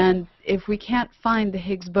 Okay. And if we can't find the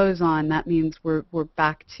Higgs boson, that means we're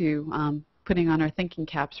back to putting on our thinking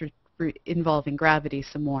caps involving gravity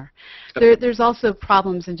some more. There's also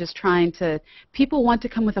problems in just trying to, people want to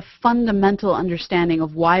come with a fundamental understanding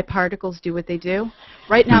of why particles do what they do.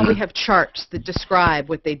 Right now we have charts that describe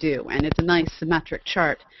what they do, and it's a nice symmetric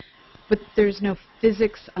chart. But there's no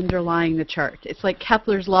physics underlying the chart. It's like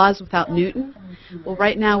Kepler's laws without Newton. Well,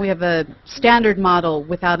 right now we have a standard model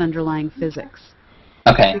without underlying physics.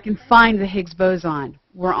 Okay. If we can find the Higgs boson,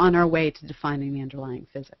 we're on our way to defining the underlying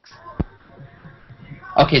physics.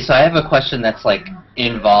 Okay, so I have a question that's like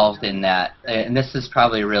involved in that, and this is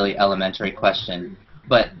probably a really elementary question,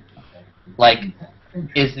 but like,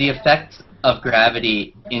 is the effect of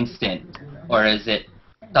gravity instant, or does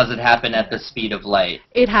it happen at the speed of light?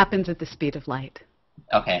 It happens at the speed of light.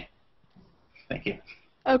 Okay. Thank you.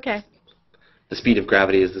 Okay. The speed of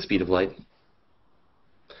gravity is the speed of light?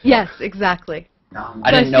 Yes, exactly.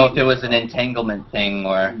 I didn't know if it was an entanglement thing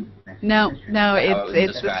or... No,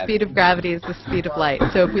 it's the speed of gravity is the speed of light.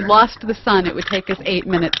 So if we lost the sun, it would take us 8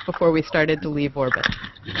 minutes before we started to leave orbit.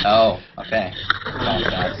 Oh, okay.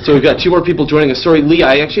 So we've got 2 more people joining us. Sorry, Lee,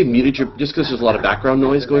 I actually muted you just because there's a lot of background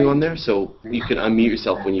noise going on there. So you can unmute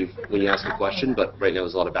yourself when you ask a question, but right now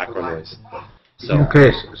there's a lot of background noise. So, okay,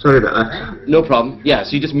 sorry about that. No problem. Yeah,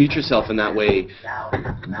 so you just mute yourself, and that way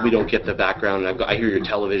we don't get the background. I hear your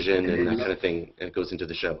television and that kind of thing, and it goes into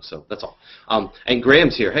the show. So that's all. And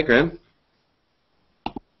Graham's here. Hey, Graham.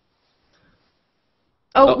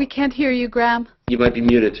 Oh, we can't hear you, Graham. You might be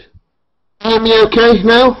muted. You okay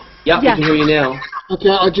now? Yeah, yes. We can hear you now. Okay,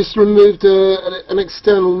 I just removed an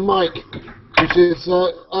external mic, which is,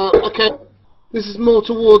 okay, this is more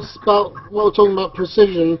towards what we're talking about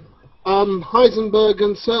precision. Heisenberg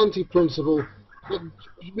uncertainty principle. That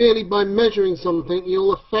really, by measuring something,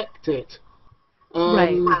 you'll affect it. Right.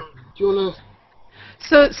 Do you want to...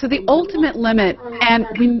 So the ultimate limit, and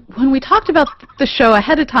when we talked about the show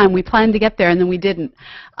ahead of time, we planned to get there, and then we didn't.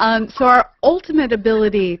 So our ultimate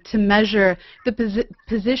ability to measure the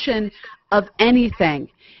position of anything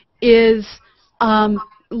is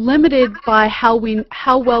limited by how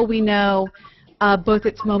well we know both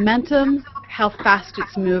its momentum, how fast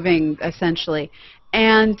it's moving, essentially,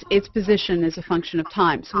 and its position as a function of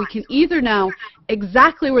time. So we can either know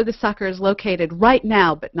exactly where the sucker is located right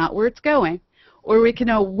now, but not where it's going, or we can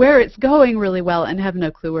know where it's going really well and have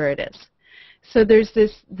no clue where it is. So there's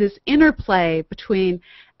this interplay between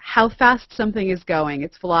how fast something is going,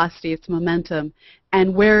 its velocity, its momentum,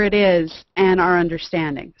 and where it is, and our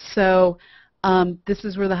understanding. So this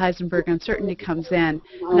is where the Heisenberg uncertainty comes in.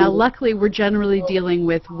 Now, luckily, we're generally dealing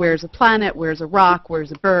with where's a planet, where's a rock,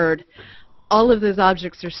 where's a bird. All of those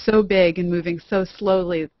objects are so big and moving so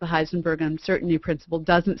slowly that the Heisenberg uncertainty principle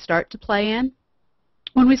doesn't start to play in.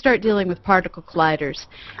 When we start dealing with particle colliders,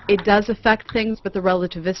 it does affect things, but the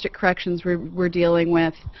relativistic corrections we're dealing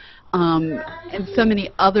with and so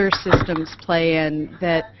many other systems play in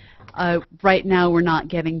that right now we're not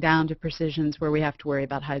getting down to precisions where we have to worry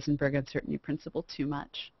about Heisenberg uncertainty principle too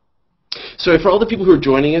much. So for all the people who are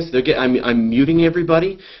joining us, I'm muting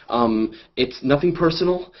everybody. It's nothing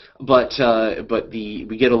personal, but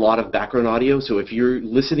we get a lot of background audio. So if you're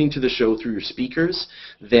listening to the show through your speakers,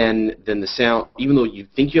 then the sound, even though you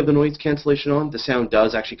think you have the noise cancellation on, the sound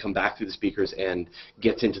does actually come back through the speakers and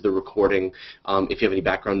gets into the recording if you have any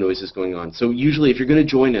background noises going on. So usually if you're going to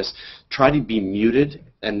join us, try to be muted,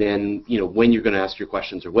 and then, when you're going to ask your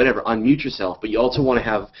questions or whatever, unmute yourself. But you also want to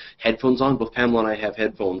have headphones on. Both Pamela and I have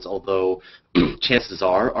headphones, although chances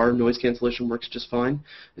are our noise cancellation works just fine.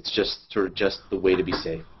 It's just sort of just the way to be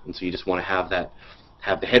safe. And so you just want to have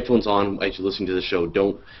the headphones on as you're listening to the show.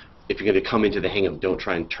 If you're going to come into the Hangout, don't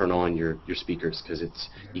try and turn on your speakers, because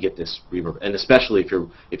you get this reverb. And especially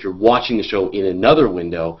if you're watching the show in another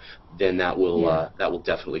window, then that will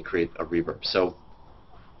definitely create a reverb. So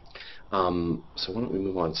why don't we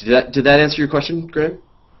move on? So did that answer your question, Graham?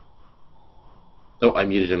 Oh, I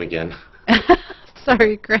muted him again.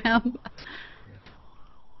 Sorry, Graham.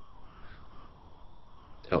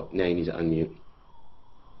 Oh, now you need to unmute.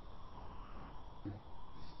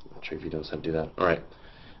 Not sure if he knows how to do that. All right.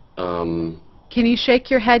 Can you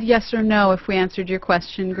shake your head yes or no if we answered your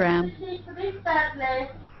question, Graham?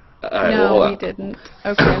 No, we didn't.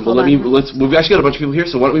 Okay, well, we've actually got a bunch of people here,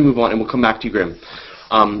 so why don't we move on, and we'll come back to you, Graham.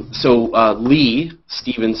 Lee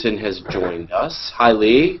Stevenson has joined us. Hi,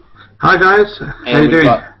 Lee. Hi, guys. How you doing?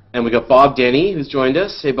 And we got Bob Denny, who's joined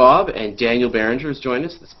us. Hey, Bob. And Daniel Berenger has joined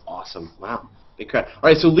us. That's awesome. Wow. Big crowd. All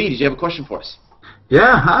right, so Lee, did you have a question for us?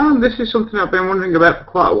 Yeah, this is something I've been wondering about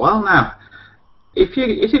for quite a while now. Is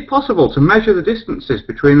it possible to measure the distances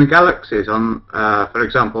between the galaxies on, for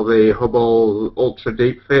example, the Hubble Ultra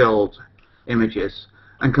Deep Field images,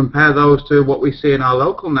 and compare those to what we see in our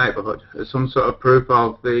local neighbourhood as some sort of proof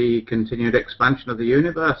of the continued expansion of the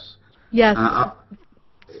universe? Yes.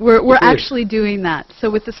 We're actually doing that. So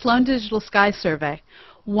with the Sloan Digital Sky Survey,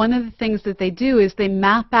 one of the things that they do is they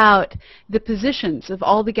map out the positions of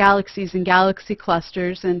all the galaxies and galaxy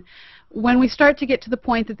clusters, and when we start to get to the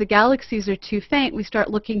point that the galaxies are too faint, we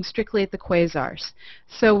start looking strictly at the quasars.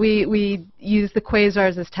 So we use the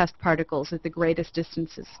quasars as test particles at the greatest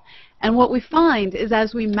distances. And what we find is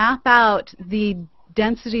as we map out the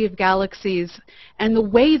density of galaxies and the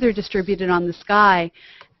way they're distributed on the sky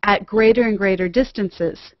at greater and greater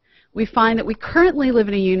distances, we find that we currently live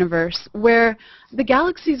in a universe where the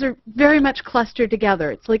galaxies are very much clustered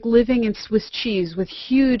together. It's like living in Swiss cheese with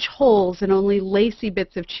huge holes and only lacy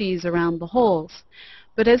bits of cheese around the holes.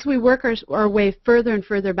 But as we work our way further and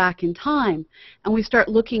further back in time, and we start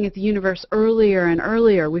looking at the universe earlier and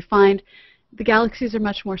earlier, we find the galaxies are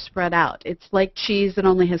much more spread out. It's like cheese that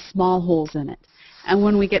only has small holes in it. And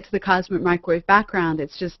when we get to the cosmic microwave background,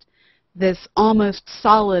 it's just this almost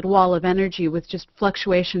solid wall of energy with just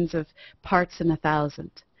fluctuations of parts in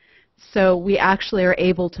 1,000. So we actually are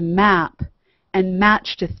able to map and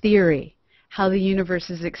match to theory how the universe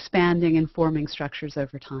is expanding and forming structures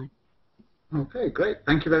over time. Okay, great.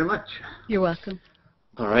 Thank you very much. You're welcome.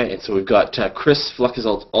 All right, and so we've got Chris Fluck has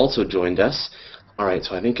also joined us. All right,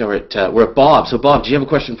 so I think we're at Bob. So Bob, do you have a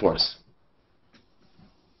question for us?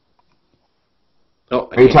 Oh,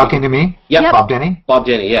 are you talking to me? Yeah. Yep. Bob Denny? Bob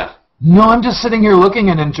Denny, yeah. No, I'm just sitting here looking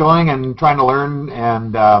and enjoying and trying to learn,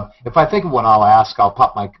 and if I think of one I'll ask, I'll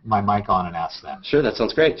pop my mic on and ask them. Sure, that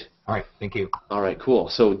sounds great. All right, thank you. All right, cool.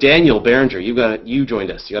 So Daniel Berenger, you joined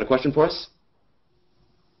us. You got a question for us?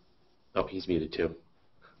 Oh, he's muted too.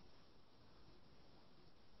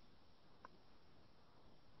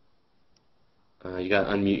 You got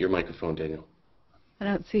to unmute your microphone, Daniel. I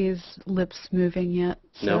don't see his lips moving yet,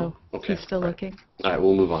 so no? Okay. he's still looking. All right,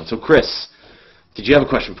 we'll move on. So Chris, did you have a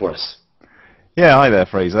question for us? Yeah, hi there,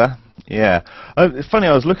 Fraser. Yeah. It's funny,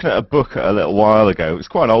 I was looking at a book a little while ago. It's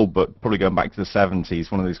quite an old book, probably going back to the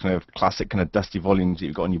 70s, one of those kind of classic kind of dusty volumes that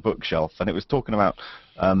you've got on your bookshelf, and it was talking about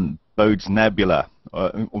Bode's Nebula.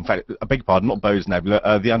 In fact, I beg your pardon, not Bode's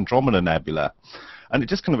Nebula, the Andromeda Nebula. And it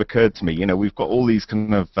just kind of occurred to me, you know, we've got all these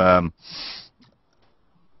kind of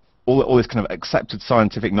all this kind of accepted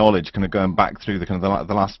scientific knowledge kind of going back through the kind of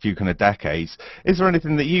the last few kind of decades. Is there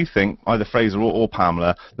anything that you think, either Fraser or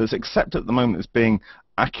Pamela, that's accepted at the moment as being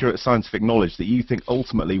accurate scientific knowledge that you think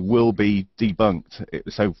ultimately will be debunked?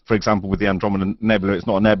 So, for example, with the Andromeda Nebula, it's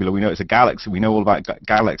not a nebula, we know it's a galaxy, we know all about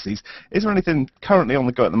galaxies. Is there anything currently on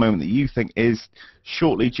the go at the moment that you think is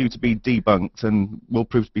shortly due to be debunked and will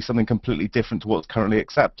prove to be something completely different to what's currently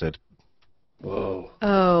accepted? Whoa.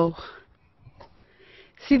 Oh.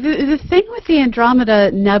 See, the thing with the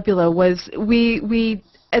Andromeda Nebula was we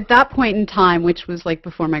at that point in time, which was like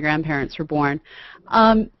before my grandparents were born,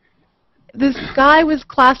 the sky was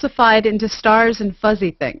classified into stars and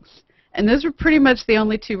fuzzy things. And those were pretty much the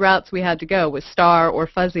only two routes we had to go, was star or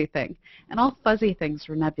fuzzy thing. And all fuzzy things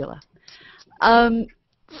were nebula.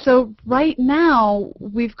 So right now,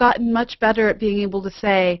 we've gotten much better at being able to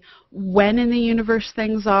say when in the universe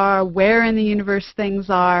things are, where in the universe things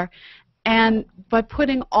are, and by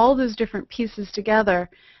putting all those different pieces together,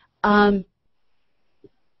 I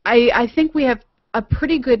think we have a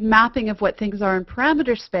pretty good mapping of what things are in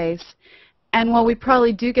parameter space. And while we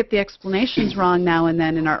probably do get the explanations wrong now and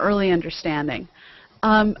then in our early understanding,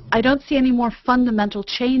 I don't see any more fundamental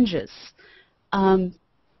changes.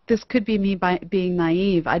 This could be me being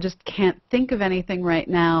naive. I just can't think of anything right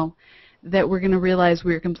now that we're going to realize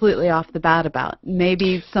we're completely off the bat about.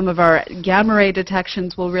 Maybe some of our gamma ray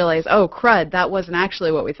detections will realize, oh, crud, that wasn't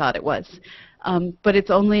actually what we thought it was. But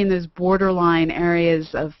it's only in those borderline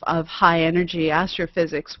areas of high energy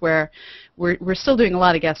astrophysics where we're still doing a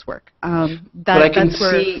lot of guesswork. But I can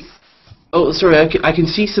see. Oh, sorry. I can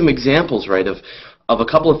see some examples, right, of a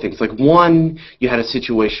couple of things. Like one, you had a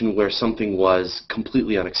situation where something was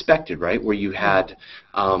completely unexpected, right, where you had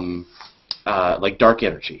like dark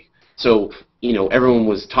energy. So, you know, everyone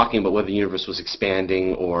was talking about whether the universe was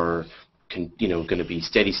expanding or, you know, going to be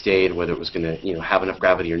steady state, whether it was going to, you know, have enough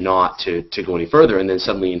gravity or not to go any further. And then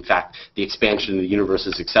suddenly, in fact, the expansion of the universe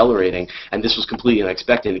is accelerating, and this was completely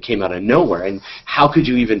unexpected. It came out of nowhere. And how could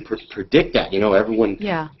you even predict that? You know, everyone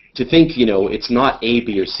to think, you know, it's not A,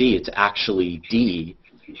 B, or C, it's actually D.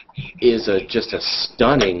 is just a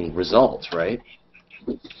stunning result, right?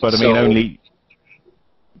 But I mean, only.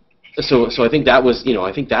 So I think that was,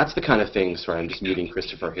 I think that's the kind of thing. Sorry, I'm just muting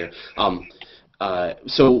Christopher here.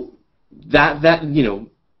 So that you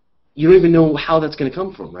don't even know how that's going to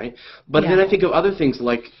come from, right? But then I think of other things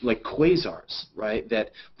like quasars, right?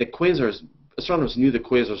 That quasars, astronomers knew that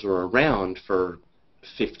quasars were around for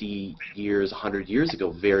 50 years, 100 years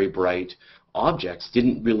ago, very bright objects,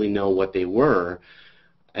 didn't really know what they were,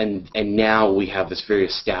 and now we have this very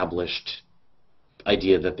established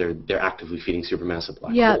idea that they're actively feeding supermassive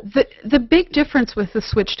black holes. The big difference with the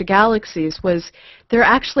switch to galaxies was there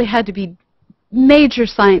actually had to be major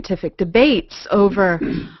scientific debates over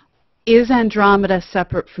is Andromeda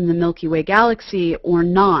separate from the Milky Way galaxy or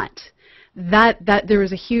not. That there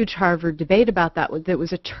was a huge Harvard debate about that. That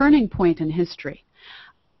was a turning point in history.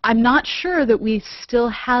 I'm not sure that we still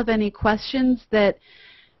have any questions that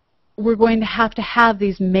we're going to have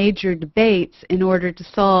these major debates in order to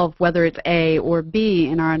solve whether it's A or B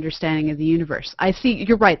in our understanding of the universe. I see,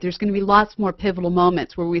 you're right, there's going to be lots more pivotal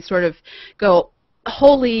moments where we sort of go,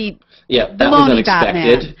 holy that was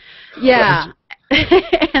unexpected. Batman. Yeah,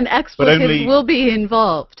 and expletives will be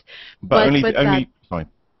involved. But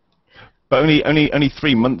only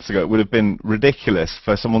 3 months ago, it would have been ridiculous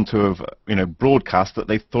for someone to have, broadcast that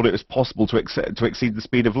they thought it was possible to exceed the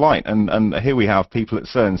speed of light. And here we have people at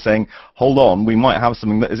CERN saying, hold on, we might have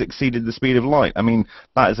something that has exceeded the speed of light. I mean,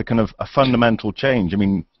 that is a kind of a fundamental change. I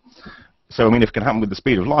mean, if it can happen with the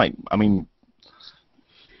speed of light, I mean,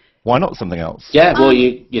 why not something else? Yeah, well,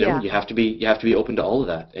 you have to be open to all of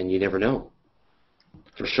that, and you never know,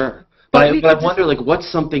 for sure. But I wonder,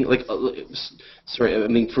 what's something sorry, I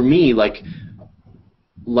mean, for me,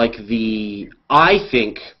 I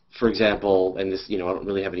think, for example, and this, I don't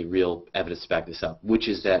really have any real evidence to back this up, which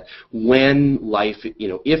is that when life,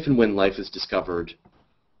 if and when life is discovered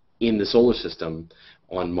in the solar system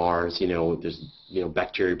on Mars, there's,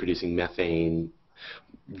 bacteria producing methane,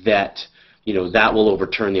 that will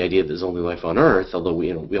overturn the idea that there's only life on Earth, although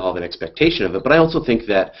we all have an expectation of it. But I also think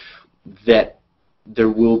that there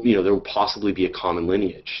will possibly be a common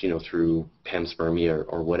lineage, through panspermia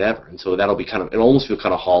or whatever, and so that'll be it'll almost feel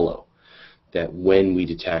kind of hollow, that when we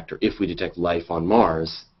detect, or if we detect life on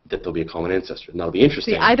Mars, that there'll be a common ancestor, and that'll be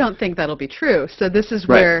interesting. See, I don't think that'll be true. So this is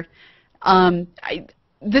where,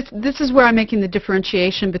 this is where I'm making the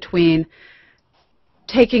differentiation between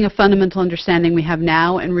taking a fundamental understanding we have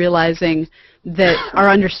now and realizing that our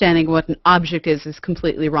understanding of what an object is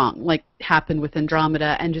completely wrong, like happened with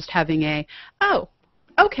Andromeda, and just having a, oh,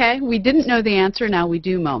 okay, we didn't know the answer, now we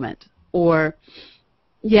do moment. Or,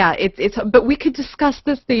 yeah, but we could discuss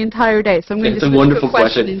this the entire day, so I'm going to switch to a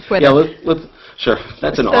question in Twitter. Yeah, let's sure.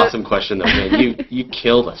 That's an awesome question, though, man. You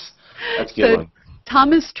killed us. That's a good one.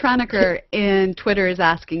 Thomas Treneker in Twitter is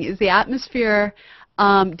asking, is the atmosphere...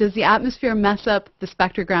 does the atmosphere mess up the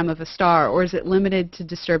spectrogram of a star, or is it limited to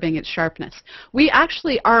disturbing its sharpness? We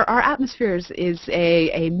actually, our atmosphere is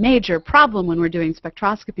a major problem when we're doing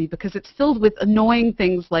spectroscopy, because it's filled with annoying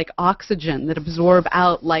things like oxygen that absorb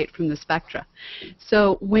out light from the spectra.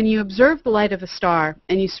 So when you observe the light of a star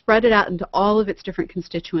and you spread it out into all of its different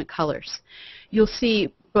constituent colors, you'll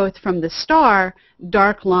see both from the star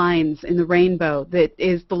dark lines in the rainbow that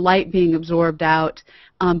is the light being absorbed out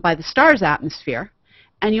by the star's atmosphere.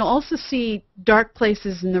 And you'll also see dark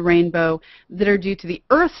places in the rainbow that are due to the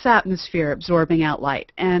Earth's atmosphere absorbing out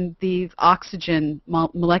light. And the oxygen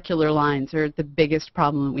molecular lines are the biggest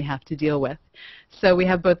problem that we have to deal with. So we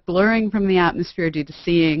have both blurring from the atmosphere due to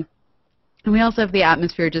seeing, and we also have the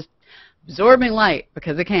atmosphere just absorbing light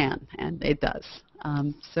because it can, and it does.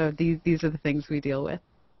 So these are the things we deal with.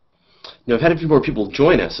 Now, we've had a few more people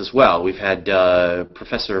join us as well. We've had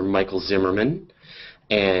Professor Michael Zimmerman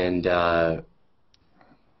and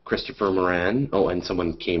Christopher Moran. Oh, and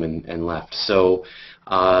someone came and left. So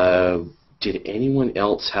did anyone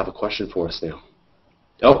else have a question for us now?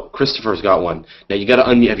 Oh, Christopher's got one. Now, you got to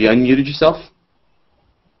unmute. Have you unmuted yourself?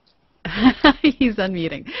 He's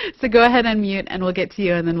unmuting. So go ahead and unmute, and we'll get to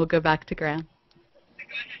you, and then we'll go back to Graham.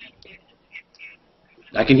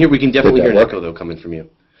 I can hear. We can definitely hear an echo, though, coming from you.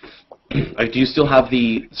 Do you still have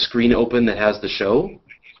the screen open that has the show?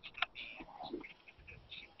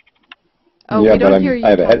 Oh, yeah, we don't but hear you. I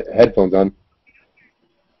have headphones on.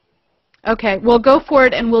 Okay, well, go for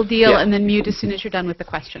it, and we'll deal, and then mute as soon as you're done with the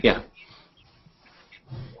question. Yeah.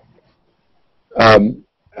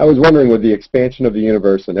 I was wondering, with the expansion of the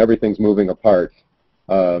universe and everything's moving apart,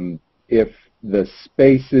 if the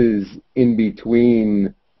spaces in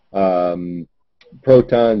between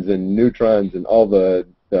protons and neutrons and all the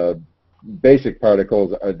basic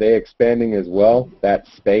particles, are they expanding as well, that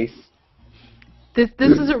space? This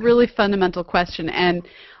is a really fundamental question, and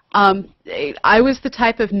I was the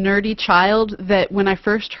type of nerdy child that when I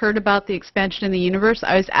first heard about the expansion in the universe,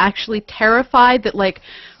 I was actually terrified that like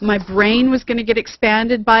my brain was going to get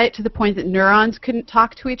expanded by it to the point that neurons couldn't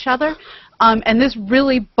talk to each other. And this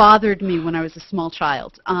really bothered me when I was a small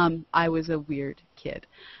child. I was a weird kid.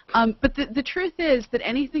 But the truth is that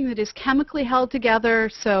anything that is chemically held together,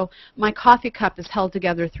 so my coffee cup is held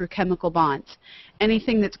together through chemical bonds.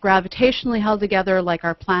 Anything that's gravitationally held together, like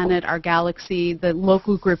our planet, our galaxy, the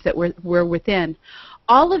local group that we're within,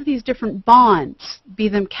 all of these different bonds, be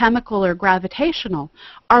them chemical or gravitational,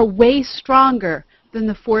 are way stronger than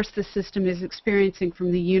the force the system is experiencing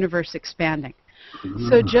from the universe expanding.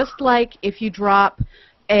 So just like if you drop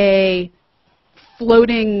a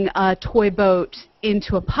floating toy boat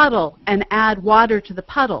into a puddle and add water to the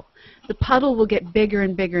puddle will get bigger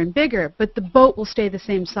and bigger and bigger, but the boat will stay the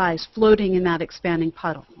same size, floating in that expanding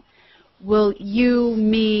puddle. Well, you,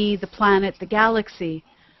 me, the planet, the galaxy,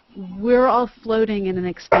 we're all floating in an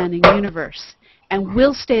expanding universe, and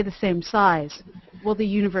we'll stay the same size while the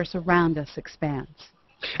universe around us expands.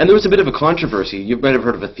 And there was a bit of a controversy. You might have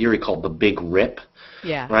heard of a theory called the Big Rip.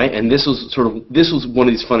 Yeah. Right? And this was one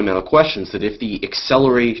of these fundamental questions, that if the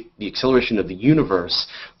acceleration of the universe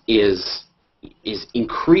is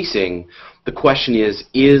increasing, the question is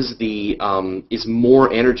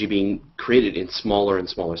more energy being created in smaller and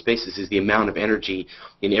smaller spaces? Is the amount of energy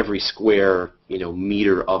in every square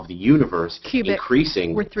meter of the universe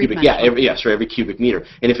increasing? We're three-dimensional. Every cubic meter.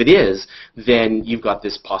 And if it is, then you've got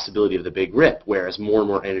this possibility of the Big Rip, whereas more and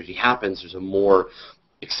more energy happens, there's a more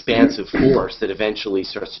expansive force that eventually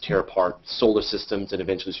starts to tear apart solar systems, and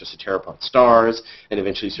eventually starts to tear apart stars, and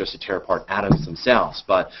eventually starts to tear apart atoms themselves.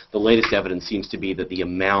 But the latest evidence seems to be that the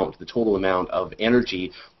total amount of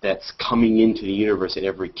energy that's coming into the universe in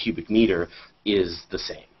every cubic meter is the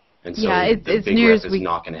same. And so the Big Rip is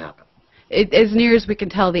not going to happen. As near as we can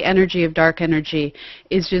tell, the energy of dark energy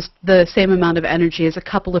is just the same amount of energy as a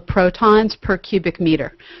couple of protons per cubic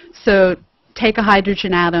meter. So take a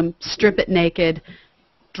hydrogen atom, strip it naked,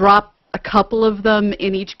 drop a couple of them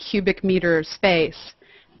in each cubic meter of space,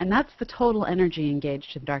 and that's the total energy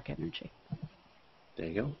engaged in dark energy. There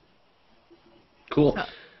you go. Cool. So,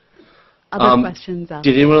 other questions?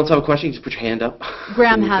 Did anyone else have a question? Just put your hand up.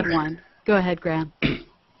 Graham had one. Go ahead, Graham.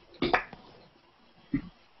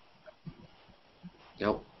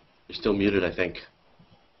 Nope. You're still muted, I think.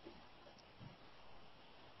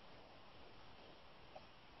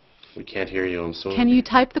 We can't hear you. I'm sorry. Can you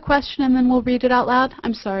type the question and then we'll read it out loud?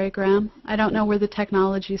 I'm sorry, Graham. I don't know where the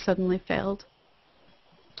technology suddenly failed.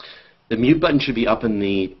 The mute button should be up in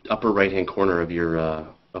the upper right-hand corner of your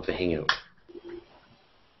of the Hangout.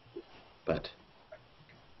 But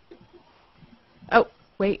oh,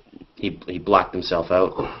 wait. He blacked himself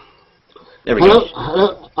out. There we go.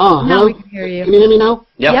 Hello? Oh, now hello? we can hear you. Can you hear me now?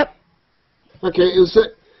 Yep. Okay, it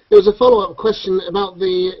was a follow-up question about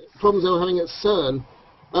the problems they were having at CERN.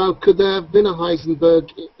 Could there have been a Heisenberg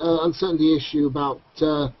uncertainty issue about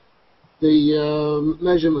the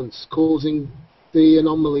measurements causing the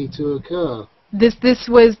anomaly to occur? This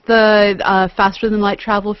was the faster than light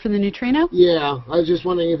travel for the neutrino? Yeah, I was just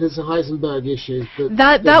wondering if it's a Heisenberg issue.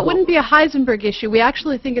 That wouldn't be a Heisenberg issue. We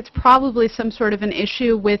actually think it's probably some sort of an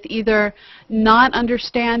issue with either not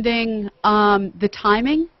understanding the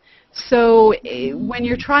timing. So when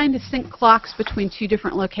you're trying to sync clocks between two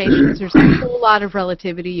different locations, there's a whole lot of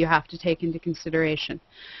relativity you have to take into consideration.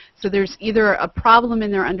 So there's either a problem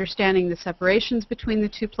in their understanding the separations between the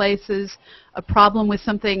two places, a problem with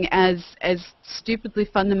something as stupidly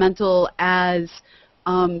fundamental as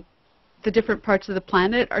the different parts of the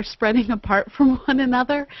planet are spreading apart from one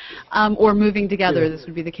another, or moving together. This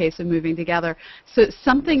would be the case of moving together. So it's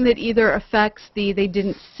something that either affects they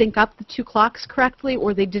didn't sync up the two clocks correctly,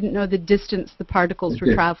 or they didn't know the distance the particles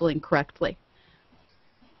were traveling correctly.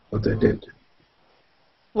 But they did.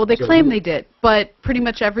 Well, they claim they did, but pretty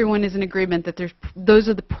much everyone is in agreement that those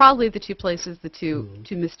are probably the two places the two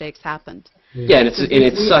mistakes happened. Yeah, and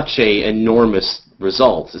it's such a enormous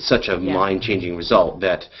result. It's such a mind-changing result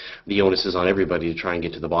that the onus is on everybody to try and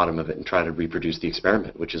get to the bottom of it and try to reproduce the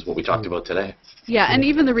experiment, which is what we talked about today. Yeah, and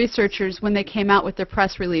even the researchers, when they came out with their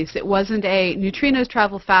press release, it wasn't a neutrinos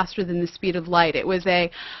travel faster than the speed of light. It was a,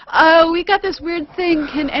 oh, we got this weird thing.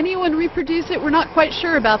 Can anyone reproduce it? We're not quite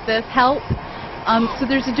sure about this. Help. So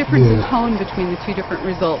there's a difference in tone between the two different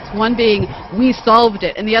results. One being, we solved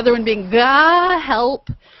it, and the other one being, help.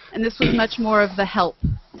 And this was much more of the help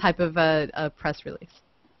type of a press release.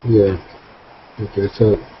 Yeah. Okay,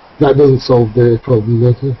 so that doesn't solve the problem,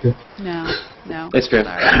 does it? Okay. No. That's great.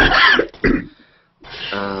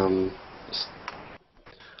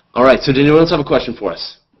 All right, so did anyone else have a question for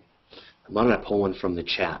us? Why don't I pull one from the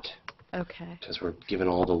chat? Okay. Because we're giving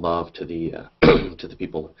all the love to the to the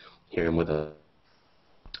people here and with us.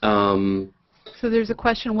 So there's a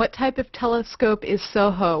question, what type of telescope is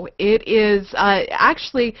SOHO? It is,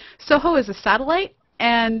 actually, SOHO is a satellite,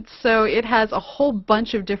 and so it has a whole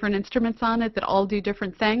bunch of different instruments on it that all do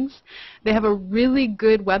different things. They have a really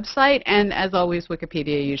good website, and as always,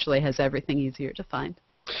 Wikipedia usually has everything easier to find.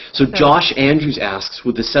 So Josh Andrews asks,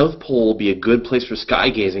 would the South Pole be a good place for sky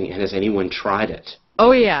gazing, and has anyone tried it?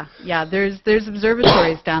 Oh yeah, there's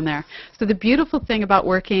observatories down there. So the beautiful thing about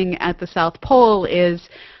working at the South Pole is,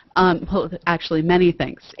 well, actually many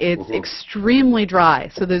things. It's extremely dry,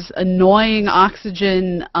 so there's annoying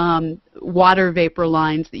oxygen water vapor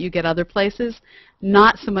lines that you get other places.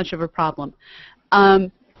 Not so much of a problem.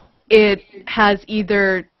 It has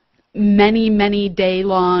either many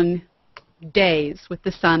day-long days with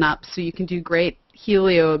the sun up, so you can do great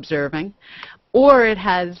helio observing, or it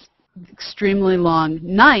has extremely long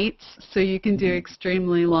nights, so you can do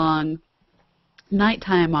extremely long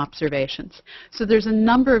nighttime observations. So there's a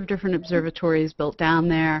number of different observatories built down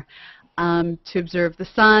there to observe the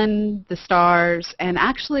sun, the stars, and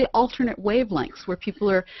actually alternate wavelengths where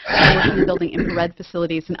people are working on building infrared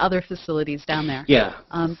facilities and other facilities down there. Yeah.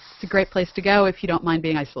 It's a great place to go if you don't mind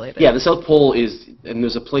being isolated. Yeah, the South Pole is, and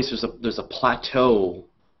there's a plateau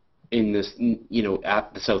in this,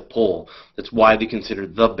 at the South Pole that's widely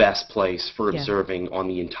considered the best place for observing on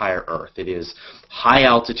the entire Earth. It is high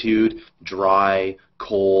altitude, dry,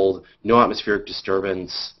 cold, no atmospheric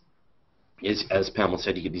disturbance. As Pamela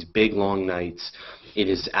said, you get these big long nights. It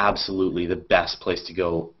is absolutely the best place to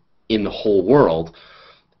go in the whole world.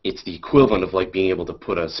 It's the equivalent of like being able to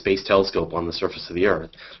put a space telescope on the surface of the Earth,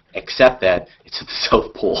 except that it's at the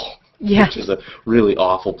South Pole. Which is a really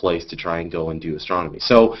awful place to try and go and do astronomy.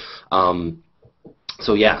 So,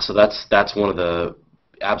 so that's one of the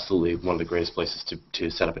absolutely one of the greatest places to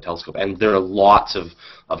set up a telescope. And there are lots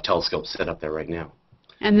of telescopes set up there right now.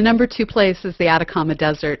 And the number 2 place is the Atacama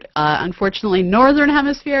Desert. Unfortunately, northern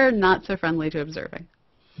hemisphere, not so friendly to observing.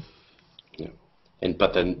 Yeah.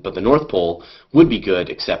 But the North Pole would be good,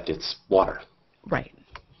 except it's water. Right.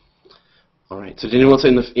 All right. So did anyone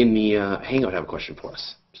else in the Hangout have a question for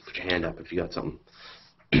us? Just put your hand up if you got something.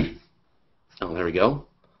 Oh, there we go.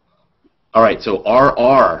 All right. So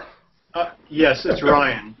RR. Yes, it's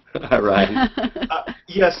Ryan. Hi, Ryan.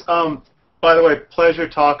 Yes. By the way, pleasure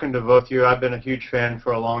talking to both of you. I've been a huge fan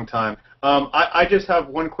for a long time. I just have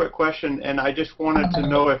one quick question, and I just wanted to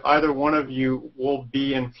know if either one of you will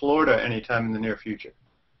be in Florida anytime in the near future.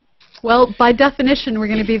 Well, by definition, we're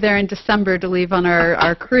going to be there in December to leave on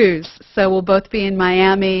our cruise. So we'll both be in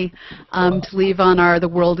Miami to leave on our The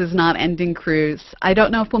World Is Not Ending cruise. I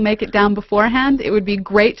don't know if we'll make it down beforehand. It would be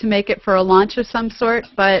great to make it for a launch of some sort,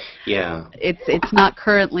 but it's not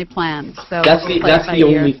currently planned. So that's the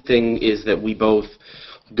only thing is that we both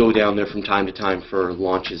go down there from time to time for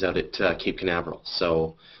launches out at Cape Canaveral.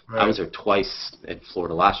 So I was there twice in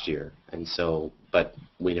Florida last year, and so but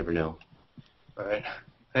we never know. All right.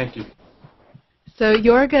 Thank you. So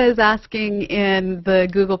Yorga is asking in the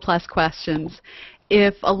Google Plus questions,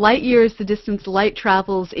 if a light year is the distance light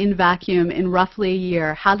travels in vacuum in roughly a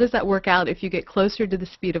year, how does that work out if you get closer to the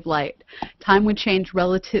speed of light? Time would change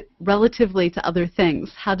relatively to other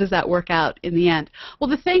things. How does that work out in the end? Well,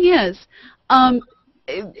 the thing is,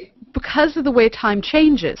 because of the way time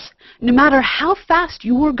changes, no matter how fast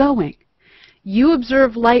you are going, you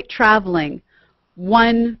observe light traveling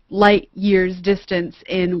 1 light year's distance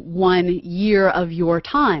in 1 year of your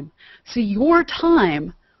time. So your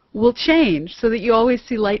time will change so that you always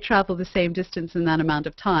see light travel the same distance in that amount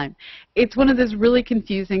of time. It's one of those really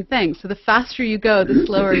confusing things. So the faster you go, the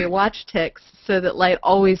slower your watch ticks, so that light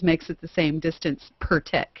always makes it the same distance per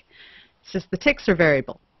tick. It's just the ticks are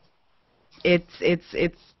variable.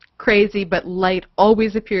 It's crazy, but light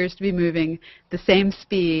always appears to be moving the same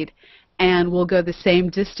speed and will go the same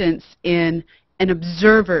distance in an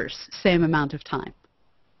observer's same amount of time.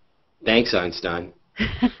 Thanks, Einstein.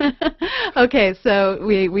 Okay, so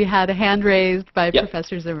we had a hand raised by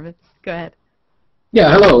Professor Zimmerman. Go ahead.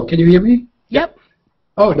 Yeah, hello. Can you hear me? Yep.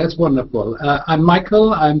 Oh, that's wonderful. I'm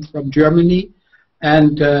Michael. I'm from Germany,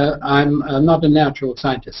 and I'm not a natural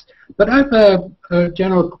scientist. But I have a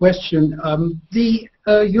general question. The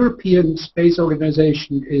European Space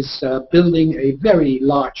Organization is building a very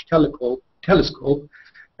large telescope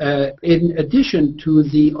in addition to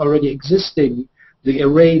the already existing, the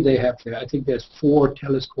array they have there. I think there's 4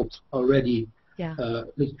 telescopes already. Yeah.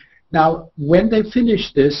 Now, when they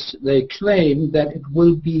finish this, they claim that it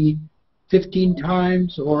will be 15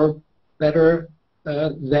 times or better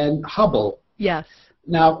than Hubble. Yes.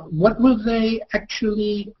 Now, what will they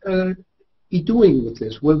actually be doing with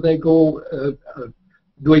this? Will they go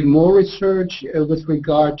doing more research with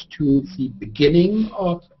regard to the beginning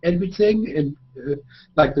of everything, and,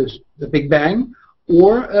 like the Big Bang,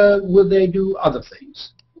 or will they do other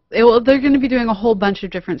things? Well, they're going to be doing a whole bunch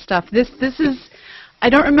of different stuff. This is, I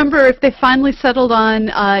don't remember if they finally settled on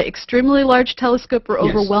extremely large telescope or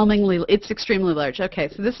overwhelmingly. It's extremely large. Okay,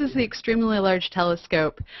 so this is the extremely large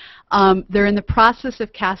telescope. They're in the process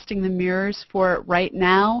of casting the mirrors for it right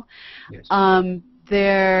now. Yes.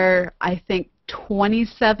 They're, I think,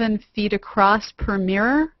 27 feet across per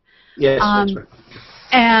mirror. Yes, that's right.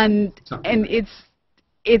 And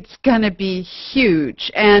it's going to be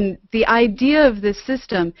huge. And the idea of this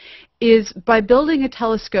system is by building a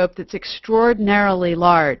telescope that's extraordinarily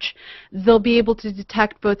large, they'll be able to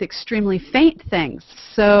detect both extremely faint things.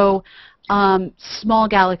 So small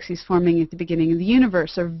galaxies forming at the beginning of the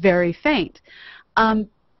universe are very faint.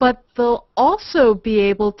 But they'll also be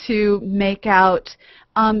able to make out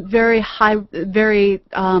very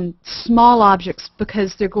small objects,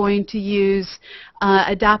 because they're going to use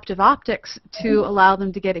adaptive optics to allow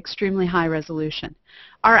them to get extremely high resolution.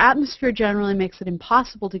 Our atmosphere generally makes it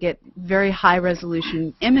impossible to get very high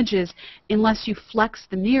resolution images unless you flex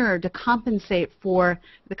the mirror to compensate for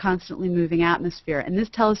the constantly moving atmosphere. And this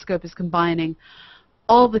telescope is combining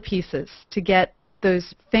all the pieces to get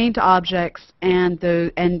those faint objects and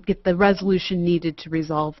get the resolution needed to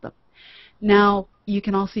resolve them. Now, you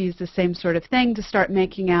can also use the same sort of thing to start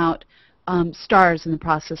making out stars in the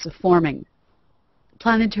process of forming,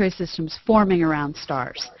 planetary systems forming around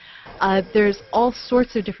stars. There's all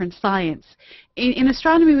sorts of different science. In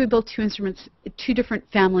astronomy, we built two different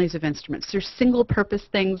families of instruments. There's single-purpose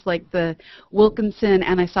things like the Wilkinson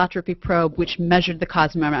anisotropy probe, which measured the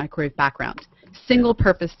cosmic microwave background.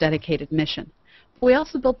 Single-purpose, dedicated mission. We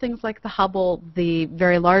also built things like the Hubble, the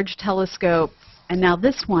Very Large Telescope, and now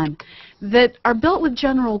this one, that are built with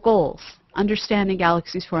general goals, understanding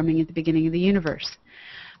galaxies forming at the beginning of the universe.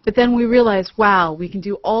 But then we realized, wow, we can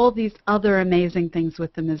do all these other amazing things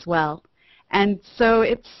with them as well. And so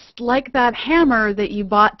it's like that hammer that you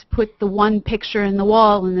bought to put the one picture in the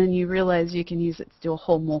wall, and then you realize you can use it to do a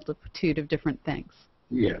whole multitude of different things.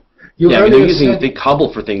 Yeah. They're using the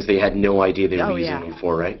Hubble for things they had no idea they were using them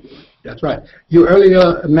for, right? That's right. You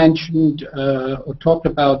earlier mentioned or talked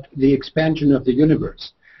about the expansion of the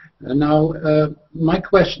universe. Now, my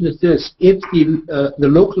question is this: if the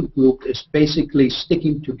local group is basically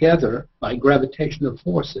sticking together by gravitational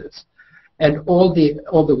forces, and all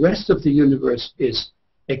the rest of the universe is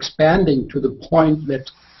expanding to the point that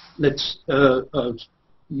let's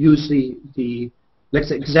use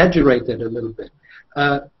let's exaggerate that a little bit.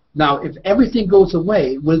 Now, if everything goes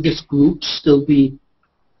away, will this group still be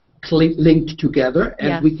linked together,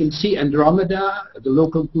 and we can see Andromeda, the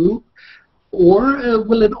local group, or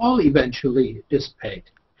will it all eventually dissipate?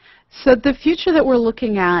 So the future that we're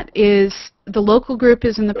looking at is the local group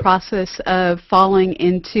is in the process of falling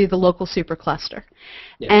into the local supercluster.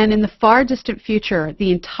 And in the far distant future,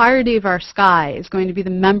 the entirety of our sky is going to be the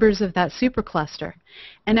members of that supercluster.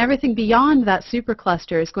 And everything beyond that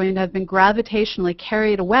supercluster is going to have been gravitationally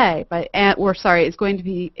carried away is going to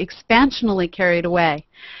be expansionally carried away,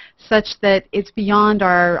 such that it's beyond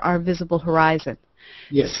our visible horizon.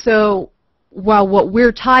 Yes. So while what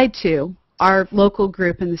we're tied to, our local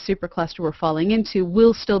group and the supercluster we're falling into,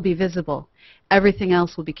 will still be visible, everything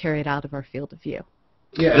else will be carried out of our field of view.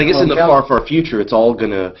 Yeah, I guess in the far, far future, it's all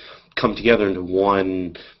going to come together into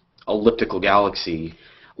one elliptical galaxy.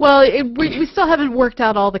 Well, we still haven't worked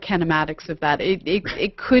out all the kinematics of that.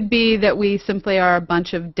 It could be that we simply are a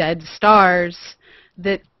bunch of dead stars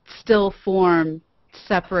that still form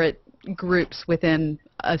separate groups within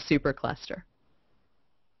a supercluster.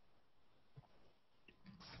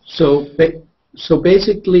 So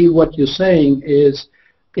basically what you're saying is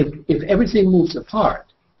if everything moves apart,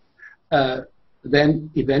 then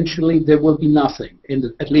eventually there will be nothing.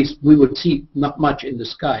 At least we would see not much in the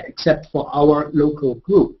sky except for our local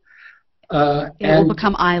group. It will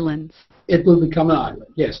become islands. It will become an island,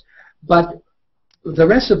 yes. But the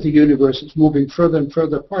rest of the universe is moving further and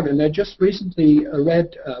further apart. And I just recently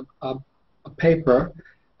read a paper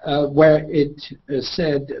where it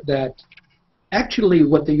said that actually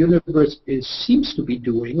what the universe seems to be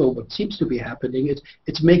doing, or what seems to be happening, is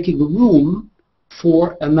it's making room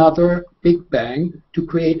for another Big Bang to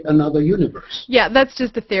create another universe. Yeah, that's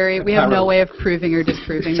just a theory. We have no way of proving or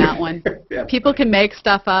disproving that one. People can make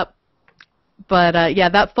stuff up, but yeah,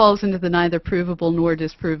 that falls into the neither provable nor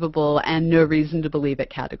disprovable and no reason to believe it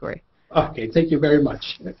category. Okay, thank you very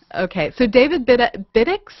much. Okay, so David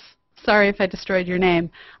Biddix sorry if I destroyed your name,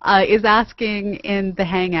 is asking in the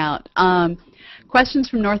Hangout. Questions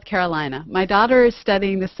from North Carolina. My daughter is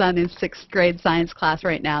studying the sun in 6th grade science class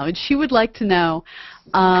right now, and she would like to know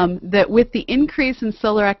that with the increase in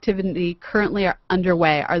solar activity currently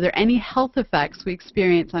underway, are there any health effects we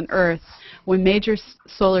experience on Earth when major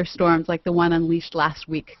solar storms like the one unleashed last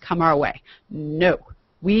week come our way? No.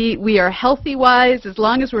 We are healthy-wise as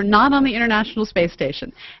long as we're not on the International Space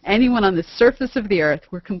Station. Anyone on the surface of the Earth,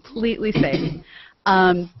 we're completely safe.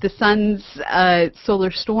 The sun's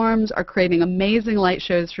solar storms are creating amazing light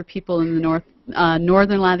shows for people in the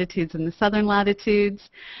northern latitudes and the southern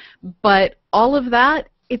latitudes. But all of that,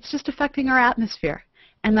 it's just affecting our atmosphere.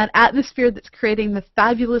 And that atmosphere that's creating the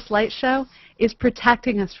fabulous light show is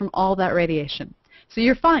protecting us from all that radiation. So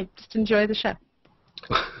you're fine. Just enjoy the show.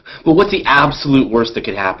 But what's the absolute worst that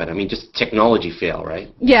could happen? I mean, just technology fail, right?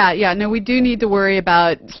 Yeah. No, we do need to worry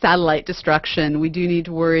about satellite destruction. We do need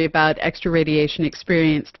to worry about extra radiation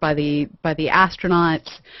experienced by the astronauts.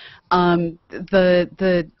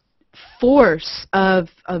 The force of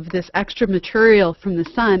this extra material from the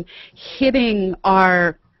sun hitting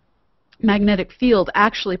our magnetic field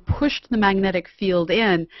actually pushed the magnetic field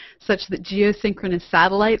in such that geosynchronous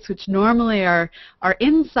satellites, which normally are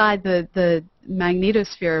inside the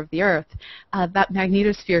magnetosphere of the Earth, that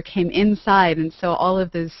magnetosphere came inside, and so all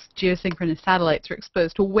of those geosynchronous satellites are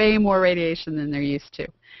exposed to way more radiation than they're used to.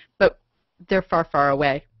 But they're far, far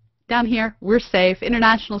away. Down here, we're safe.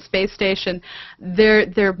 International Space Station,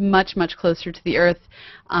 they're much, much closer to the Earth.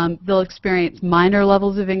 They'll experience minor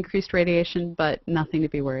levels of increased radiation, but nothing to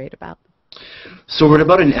be worried about. So we're at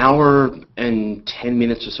about an hour and 10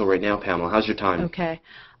 minutes or so right now, Pamela. How's your time? Okay.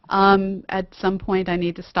 At some point, I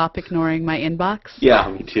need to stop ignoring my inbox. Yeah,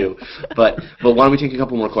 me too. But why don't we take a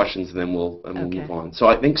couple more questions and then we'll move on. So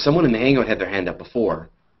I think someone in the Hangout had their hand up before.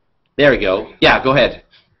 There we go. Yeah, go ahead.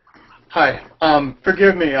 Hi.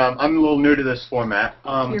 Forgive me. I'm a little new to this format.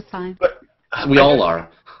 You're fine. But we all are.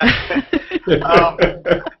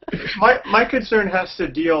 My concern has to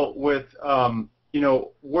deal with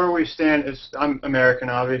where we stand. I'm American,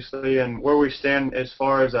 obviously, and where we stand as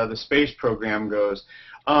far as the space program goes.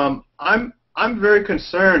 I'm very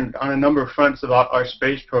concerned on a number of fronts about our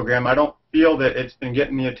space program. I don't feel that it's been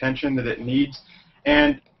getting the attention that it needs.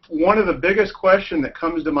 And one of the biggest questions that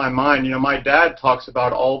comes to my mind, my dad talks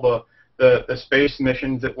about all the space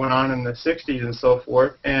missions that went on in the 60s and so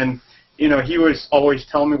forth, and he was always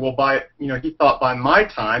telling me, well, he thought by my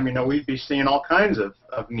time, we'd be seeing all kinds of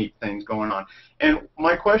neat things going on. And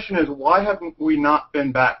my question is, why haven't we not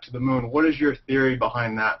been back to the moon? What is your theory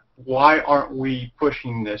behind that? Why aren't we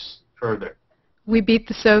pushing this further? We beat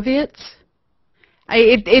the Soviets.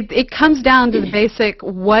 It comes down to the basic,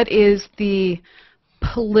 what is the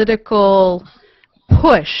political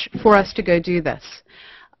push for us to go do this?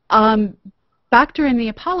 Back during the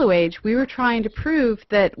Apollo age, we were trying to prove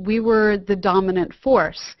that we were the dominant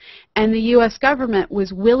force, and the U.S. government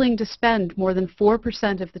was willing to spend more than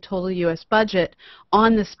 4% of the total U.S. budget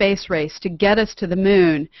on the space race to get us to the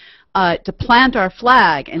moon, to plant our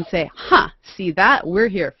flag and say, see that? We're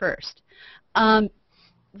here first.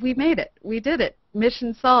 We made it. We did it.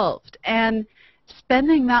 Mission solved. And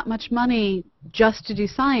spending that much money just to do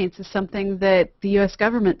science is something that the U.S.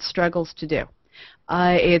 government struggles to do.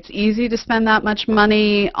 It's easy to spend that much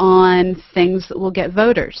money on things that will get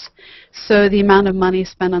voters. So the amount of money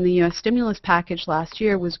spent on the U.S. stimulus package last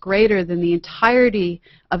year was greater than the entirety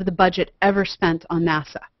of the budget ever spent on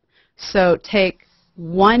NASA. So take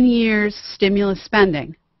 1 year's stimulus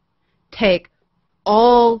spending, take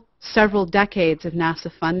all several decades of NASA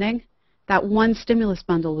funding, that one stimulus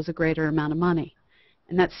bundle was a greater amount of money.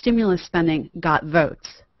 And that stimulus spending got votes.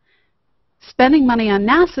 Spending money on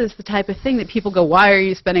NASA is the type of thing that people go, why are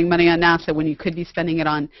you spending money on NASA when you could be spending it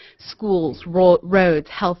on schools, roads,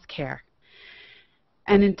 health care?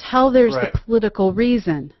 And until there's the political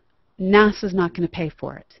reason, NASA's not going to pay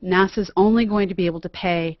for it. NASA's only going to be able to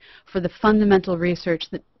pay for the fundamental research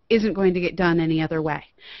that isn't going to get done any other way.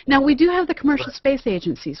 Now, we do have the commercial space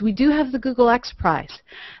agencies. We do have the Google X Prize.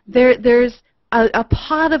 There's a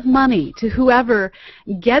pot of money to whoever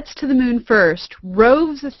gets to the moon first,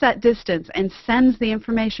 roves a set distance, and sends the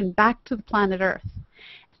information back to the planet Earth.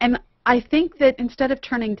 And I think that instead of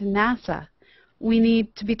turning to NASA, we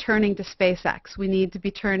need to be turning to SpaceX. We need to be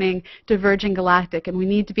turning to Virgin Galactic, and we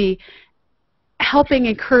need to be helping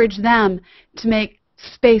encourage them to make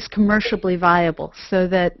space commercially viable so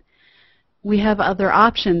that we have other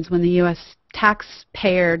options when the U.S.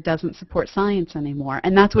 taxpayer doesn't support science anymore.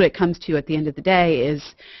 And that's what it comes to at the end of the day,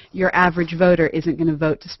 is your average voter isn't going to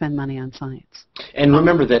vote to spend money on science. And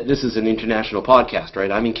remember that this is an international podcast,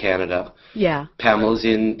 right? I'm in Canada. Yeah. Pamela's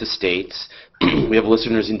in the States. We have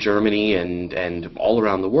listeners in Germany and all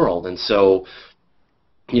around the world. And so,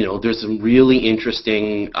 you know, there's some really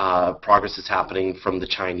interesting progress that's happening from the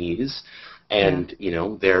Chinese. And, you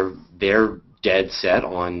know, they're dead set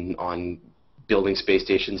on building space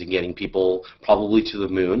stations and getting people probably to the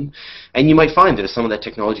moon. And you might find that if some of that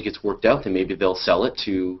technology gets worked out, then maybe they'll sell it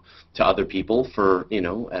to other people for, you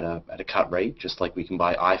know, at a cut rate, just like we can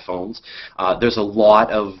buy iPhones. There's a lot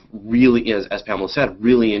of really, as Pamela said,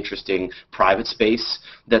 really interesting private space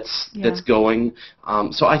that's going.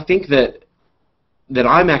 So I think that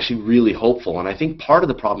I'm actually really hopeful, and I think part of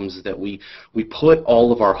the problem is that we put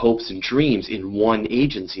all of our hopes and dreams in one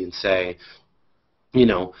agency and say, you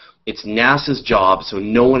know, it's NASA's job, so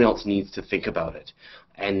no one else needs to think about it.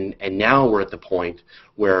 And now we're at the point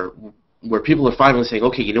where people are finally saying,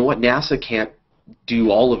 okay, you know what, NASA can't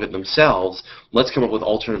do all of it themselves. Let's come up with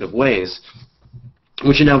alternative ways,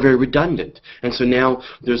 which are now very redundant. And so now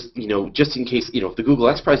there's, you know, just in case, you know, if the Google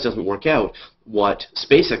X Prize doesn't work out, what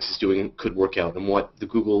SpaceX is doing could work out, and what the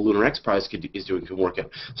Google Lunar X Prize is doing could work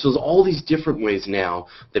out. So there's all these different ways now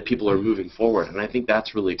that people are moving forward, and I think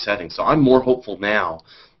that's really exciting. So I'm more hopeful now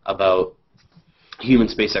about human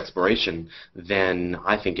space exploration than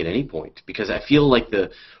I think at any point, because I feel like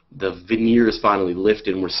the veneer is finally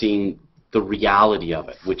lifted and we're seeing the reality of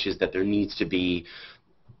it, which is that there needs to be,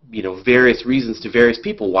 you know, various reasons to various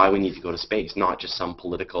people why we need to go to space, not just some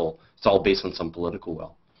political, it's all based on some political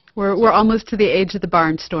will. We're almost to the age of the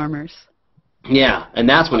barnstormers. Yeah, and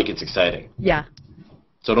that's when it gets exciting. Yeah.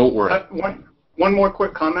 So don't worry. One more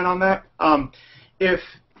quick comment on that.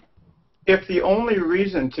 If the only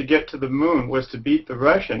reason to get to the moon was to beat the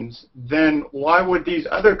Russians, then why would these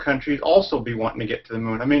other countries also be wanting to get to the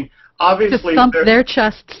moon? I mean, obviously... To thump their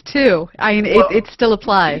chests, too. I mean, well, it still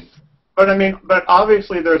applies. But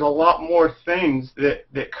obviously there's a lot more things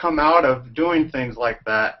that come out of doing things like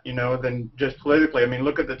that, you know, than just politically. I mean,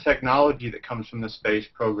 look at the technology that comes from the space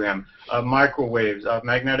program, microwaves,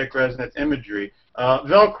 magnetic resonance imagery,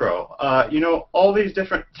 Velcro, you know, all these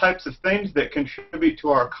different types of things that contribute to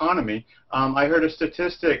our economy. I heard a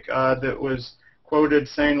statistic that was quoted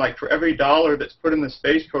saying, like, for every $1 that's put in the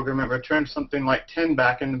space program, it returns something like 10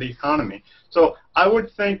 back into the economy. So I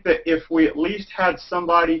would think that if we at least had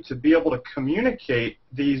somebody to be able to communicate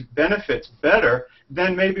these benefits better,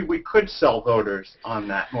 then maybe we could sell voters on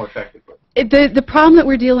that more effectively. The problem that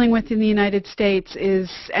we're dealing with in the United States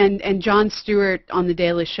is, and Jon Stewart on The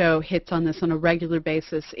Daily Show hits on this on a regular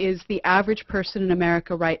basis, is the average person in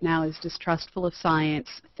America right now is distrustful of science,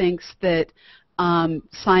 thinks that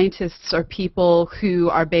scientists are people who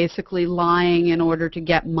are basically lying in order to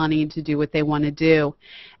get money to do what they want to do.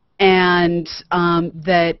 And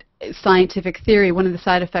that scientific theory, one of the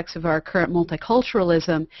side effects of our current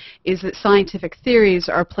multiculturalism is that scientific theories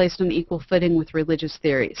are placed on equal footing with religious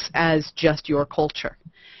theories as just your culture.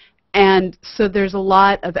 And so there's a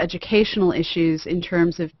lot of educational issues in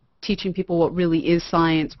terms of teaching people what really is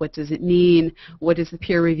science, what does it mean, what is the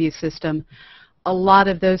peer review system. A lot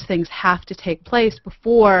of those things have to take place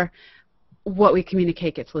before what we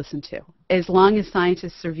communicate gets listened to. As long as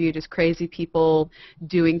scientists are viewed as crazy people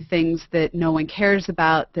doing things that no one cares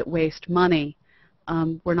about, that waste money,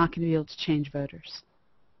 we're not going to be able to change voters.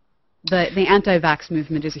 The anti-vax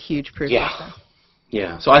movement is a huge proof of that.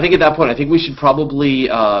 Yeah. So I think at that point, I think we should probably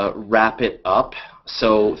wrap it up.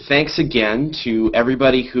 So thanks again to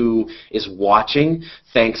everybody who is watching.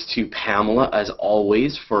 Thanks to Pamela, as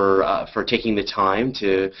always, for taking the time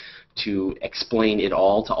to explain it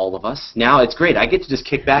all to all of us. Now it's great. I get to just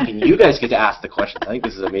kick back and you guys get to ask the questions. I think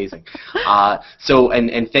this is amazing.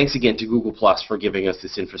 And thanks again to Google Plus for giving us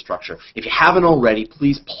this infrastructure. If you haven't already,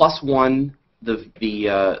 please +1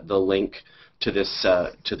 the link to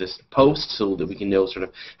this post so that we can know sort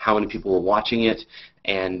of how many people are watching it.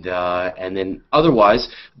 And then otherwise,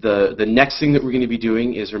 the next thing that we're going to be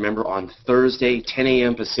doing is, remember, on Thursday, 10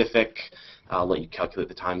 a.m. Pacific. I'll let you calculate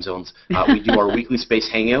the time zones. We do our weekly space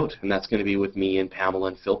hangout, and that's going to be with me and Pamela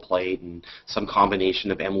and Phil Plait and some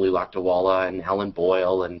combination of Emily Lakdawalla and Helen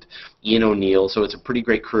Boyle and Ian O'Neill. So it's a pretty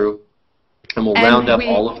great crew. And we'll round up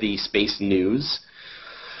all of the space news.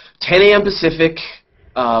 10 a.m. Pacific,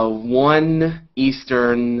 1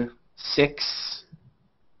 Eastern, 6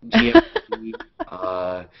 GMT.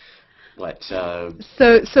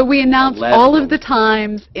 So we announced 11. all of the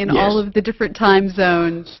times in all of the different time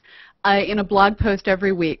zones. in a blog post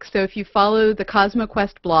every week. So if you follow the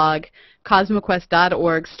CosmoQuest blog,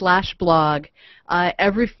 cosmoquest.org/blog,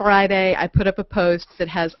 every Friday I put up a post that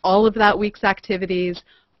has all of that week's activities,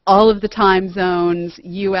 all of the time zones,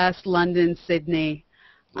 U.S., London, Sydney.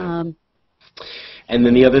 And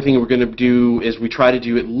then the other thing we're going to do is we try to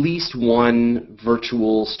do at least one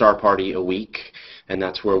virtual star party a week, and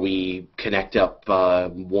that's where we connect up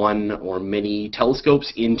one or many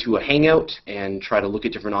telescopes into a hangout and try to look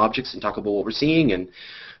at different objects and talk about what we're seeing and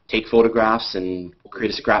take photographs and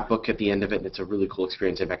create a scrapbook at the end of it, and it's a really cool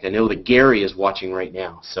experience. In fact, I know that Gary is watching right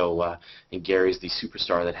now, so and Gary's the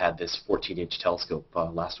superstar that had this 14-inch telescope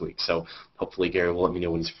last week, so hopefully Gary will let me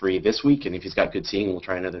know when he's free this week, and if he's got good seeing, we'll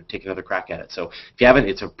try take another crack at it. So if you haven't,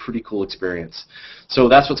 it's a pretty cool experience. So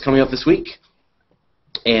that's what's coming up this week.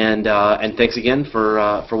 And thanks again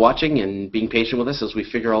for watching and being patient with us as we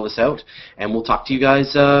figure all this out. And we'll talk to you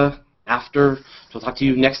guys after. We'll talk to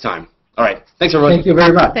you next time. All right. Thanks, everyone. Thank you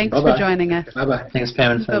very much. Thanks for joining us. Bye-bye. Thanks,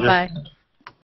 Pam and Sandra. Bye-bye.